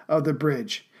side of the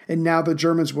bridge, and now the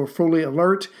Germans were fully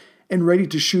alert and ready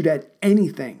to shoot at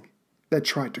anything that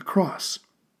tried to cross.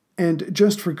 And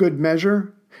just for good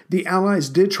measure, the Allies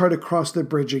did try to cross the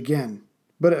bridge again,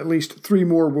 but at least 3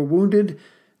 more were wounded,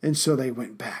 and so they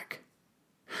went back.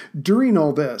 During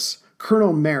all this,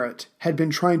 Colonel Merritt had been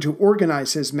trying to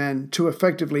organize his men to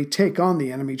effectively take on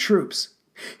the enemy troops.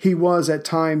 He was, at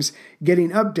times, getting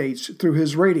updates through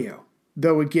his radio,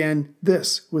 though again,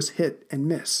 this was hit and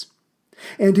miss.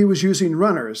 And he was using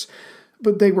runners,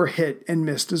 but they were hit and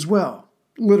missed as well,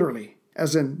 literally,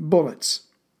 as in bullets.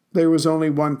 There was only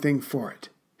one thing for it.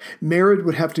 Merritt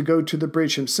would have to go to the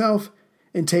bridge himself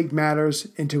and take matters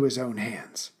into his own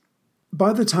hands.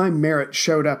 By the time Merritt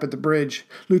showed up at the bridge,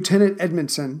 Lieutenant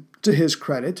Edmondson, to his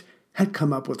credit, had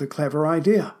come up with a clever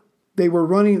idea. They were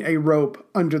running a rope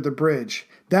under the bridge.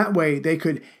 That way they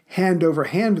could hand over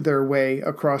hand their way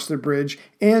across the bridge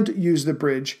and use the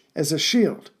bridge as a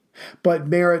shield. But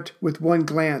Merritt, with one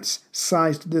glance,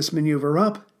 sized this maneuver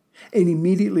up and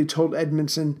immediately told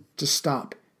Edmondson to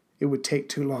stop. It would take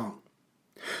too long.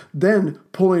 Then,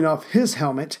 pulling off his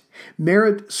helmet,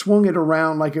 Merritt swung it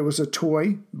around like it was a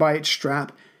toy by its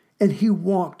strap, and he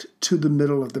walked to the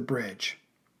middle of the bridge.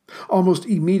 Almost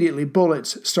immediately,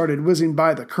 bullets started whizzing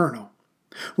by the colonel.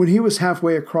 When he was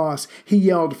halfway across, he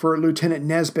yelled for Lieutenant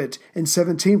Nesbitt and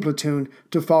 17 Platoon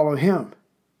to follow him.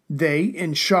 They,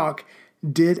 in shock,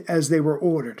 did as they were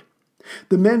ordered.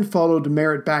 The men followed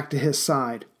Merritt back to his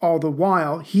side, all the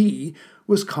while he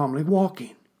was calmly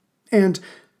walking. And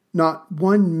not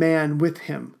one man with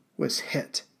him was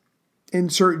hit.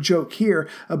 Insert joke here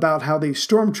about how the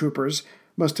stormtroopers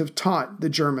must have taught the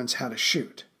Germans how to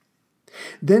shoot.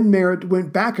 Then Merritt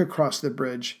went back across the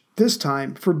bridge, this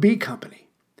time for B Company.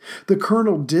 The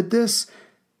colonel did this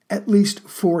at least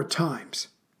 4 times.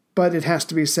 But it has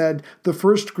to be said, the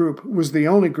first group was the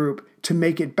only group to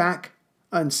make it back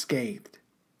unscathed.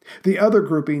 The other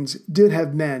groupings did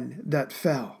have men that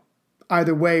fell.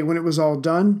 Either way, when it was all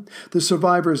done, the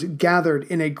survivors gathered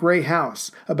in a gray house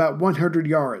about 100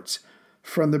 yards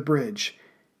from the bridge,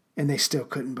 and they still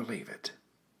couldn't believe it.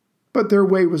 But their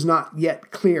way was not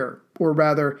yet clear, or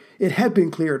rather, it had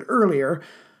been cleared earlier.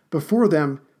 Before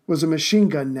them was a machine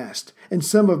gun nest, and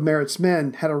some of Merritt's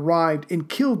men had arrived and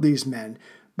killed these men,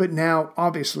 but now,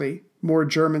 obviously, more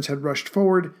Germans had rushed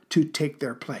forward to take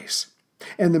their place.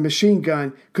 And the machine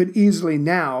gun could easily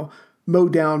now mow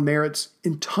down Merritt's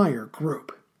entire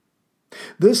group.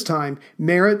 This time,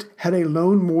 Merritt had a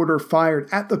lone mortar fired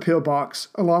at the pillbox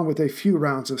along with a few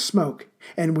rounds of smoke,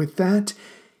 and with that,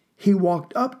 he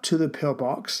walked up to the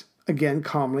pillbox, again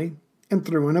calmly, and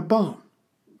threw in a bomb.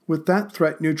 With that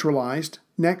threat neutralized,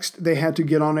 next they had to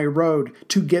get on a road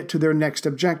to get to their next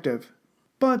objective.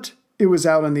 But it was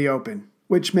out in the open,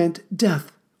 which meant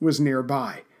death was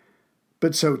nearby.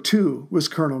 But so too was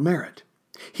Colonel Merritt.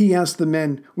 He asked the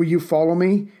men, "Will you follow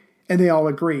me?" And they all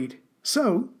agreed.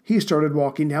 So he started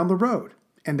walking down the road,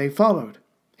 and they followed.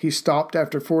 He stopped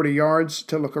after 40 yards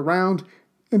to look around,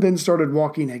 and then started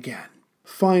walking again.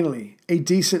 Finally, a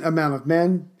decent amount of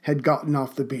men had gotten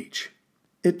off the beach.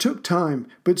 It took time,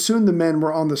 but soon the men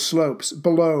were on the slopes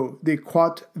below the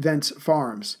Quat Vents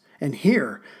farms, and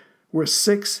here were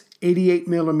 6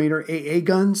 88mm AA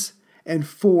guns and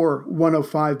 4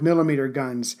 105 millimeter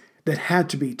guns that had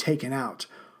to be taken out,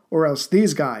 or else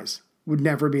these guys would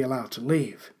never be allowed to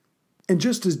leave. And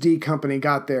just as D Company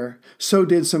got there, so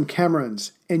did some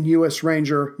Camerons and U.S.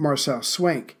 Ranger Marcel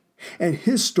Swank, and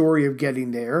his story of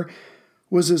getting there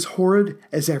was as horrid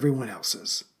as everyone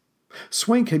else's.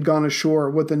 Swank had gone ashore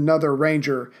with another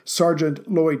ranger, Sergeant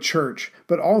Lloyd Church,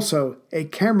 but also a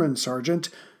Cameron sergeant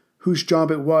whose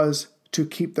job it was to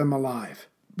keep them alive.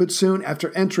 But soon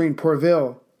after entering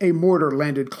Pourville, a mortar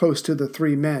landed close to the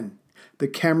 3 men. The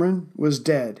Cameron was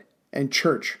dead, and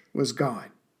Church was gone.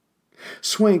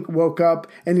 Swank woke up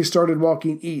and he started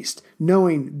walking east,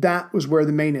 knowing that was where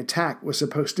the main attack was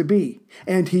supposed to be,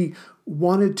 and he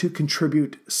wanted to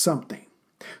contribute something.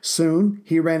 Soon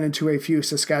he ran into a few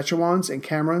Saskatchewans and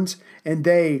Camerons, and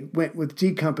they went with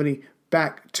D Company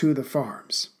back to the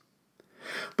farms.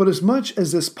 But as much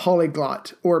as this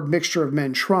polyglot or mixture of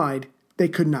men tried, they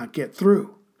could not get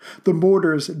through. The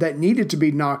mortars that needed to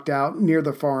be knocked out near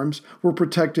the farms were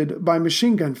protected by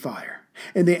machine gun fire,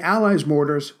 and the Allies'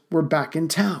 mortars were back in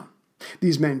town.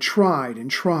 These men tried and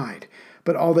tried,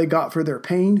 but all they got for their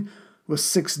pain was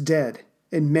 6 dead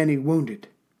and many wounded.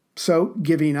 So,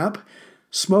 giving up,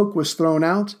 smoke was thrown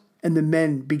out, and the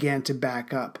men began to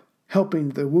back up, helping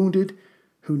the wounded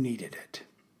who needed it.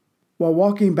 While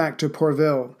walking back to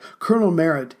Pourville, Colonel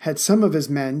Merritt had some of his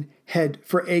men head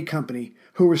for A Company,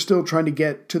 who were still trying to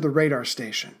get to the radar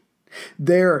station.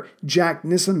 There, Jack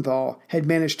Nissenthal had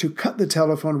managed to cut the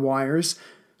telephone wires,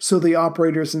 so the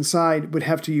operators inside would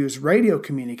have to use radio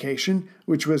communication,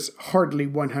 which was hardly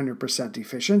 100%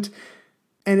 efficient,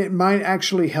 and it might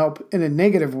actually help in a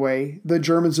negative way the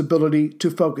Germans' ability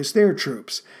to focus their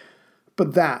troops.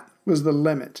 But that was the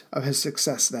limit of his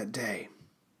success that day.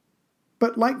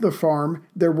 But like the farm,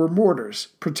 there were mortars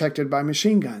protected by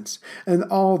machine guns, and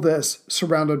all this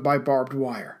surrounded by barbed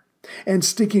wire. And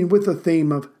sticking with the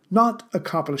theme of not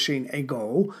accomplishing a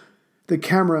goal, the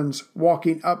Camerons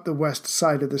walking up the west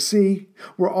side of the sea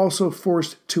were also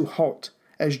forced to halt,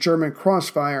 as German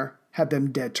crossfire had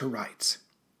them dead to rights.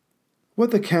 What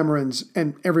the Camerons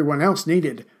and everyone else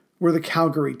needed were the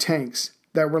Calgary tanks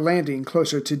that were landing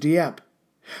closer to Dieppe.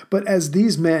 But as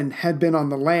these men had been on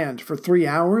the land for 3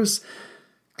 hours,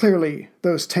 clearly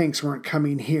those tanks weren't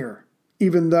coming here,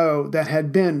 even though that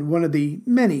had been one of the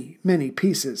many, many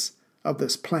pieces of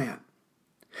this plan.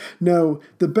 No,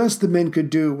 the best the men could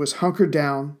do was hunker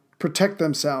down, protect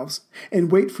themselves,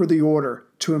 and wait for the order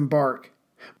to embark.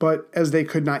 But as they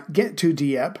could not get to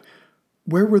Dieppe,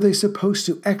 where were they supposed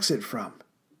to exit from?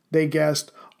 They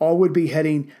guessed all would be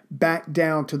heading back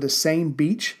down to the same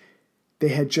beach they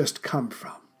had just come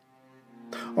from.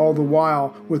 All the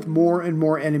while, with more and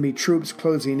more enemy troops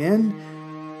closing in,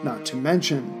 not to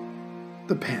mention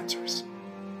the Panzers.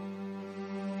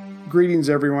 Greetings,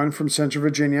 everyone, from Central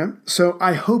Virginia. So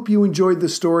I hope you enjoyed the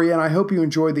story, and I hope you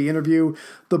enjoyed the interview.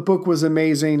 The book was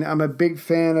amazing. I'm a big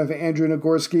fan of Andrew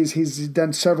Nagorski's. He's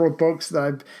done several books that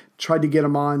I've tried to get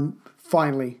him on.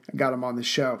 Finally, I got him on the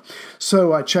show.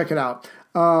 So check it out.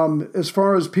 As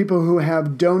far as people who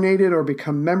have donated or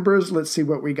become members, let's see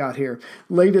what we got here.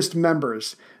 Latest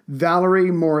members: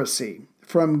 Valerie Morrissey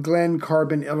from Glen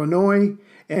Carbon, Illinois,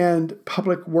 and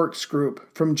Public Works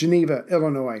Group from Geneva,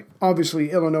 Illinois.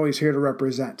 Obviously, Illinois is here to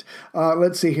represent.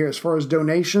 Let's see here. As far as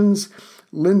donations,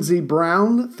 Lindsey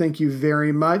Brown, thank you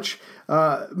very much.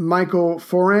 Michael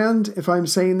Forand, if I'm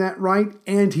saying that right,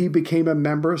 and he became a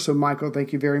member. So, Michael,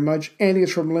 thank you very much. Andy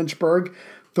is from Lynchburg,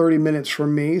 30 minutes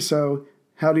from me. So,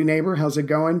 howdy, neighbor. How's it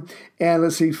going? And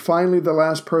let's see, finally, the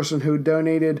last person who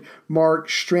donated, Mark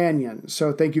Stranion.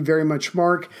 So, thank you very much,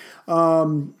 Mark.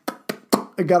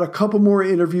 I got a couple more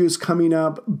interviews coming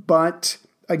up, but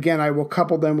again, I will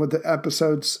couple them with the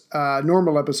episodes,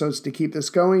 normal episodes, to keep this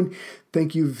going.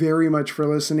 Thank you very much for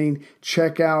listening.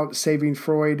 Check out Saving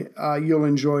Freud. You'll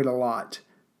enjoy it a lot.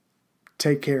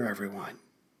 Take care, everyone.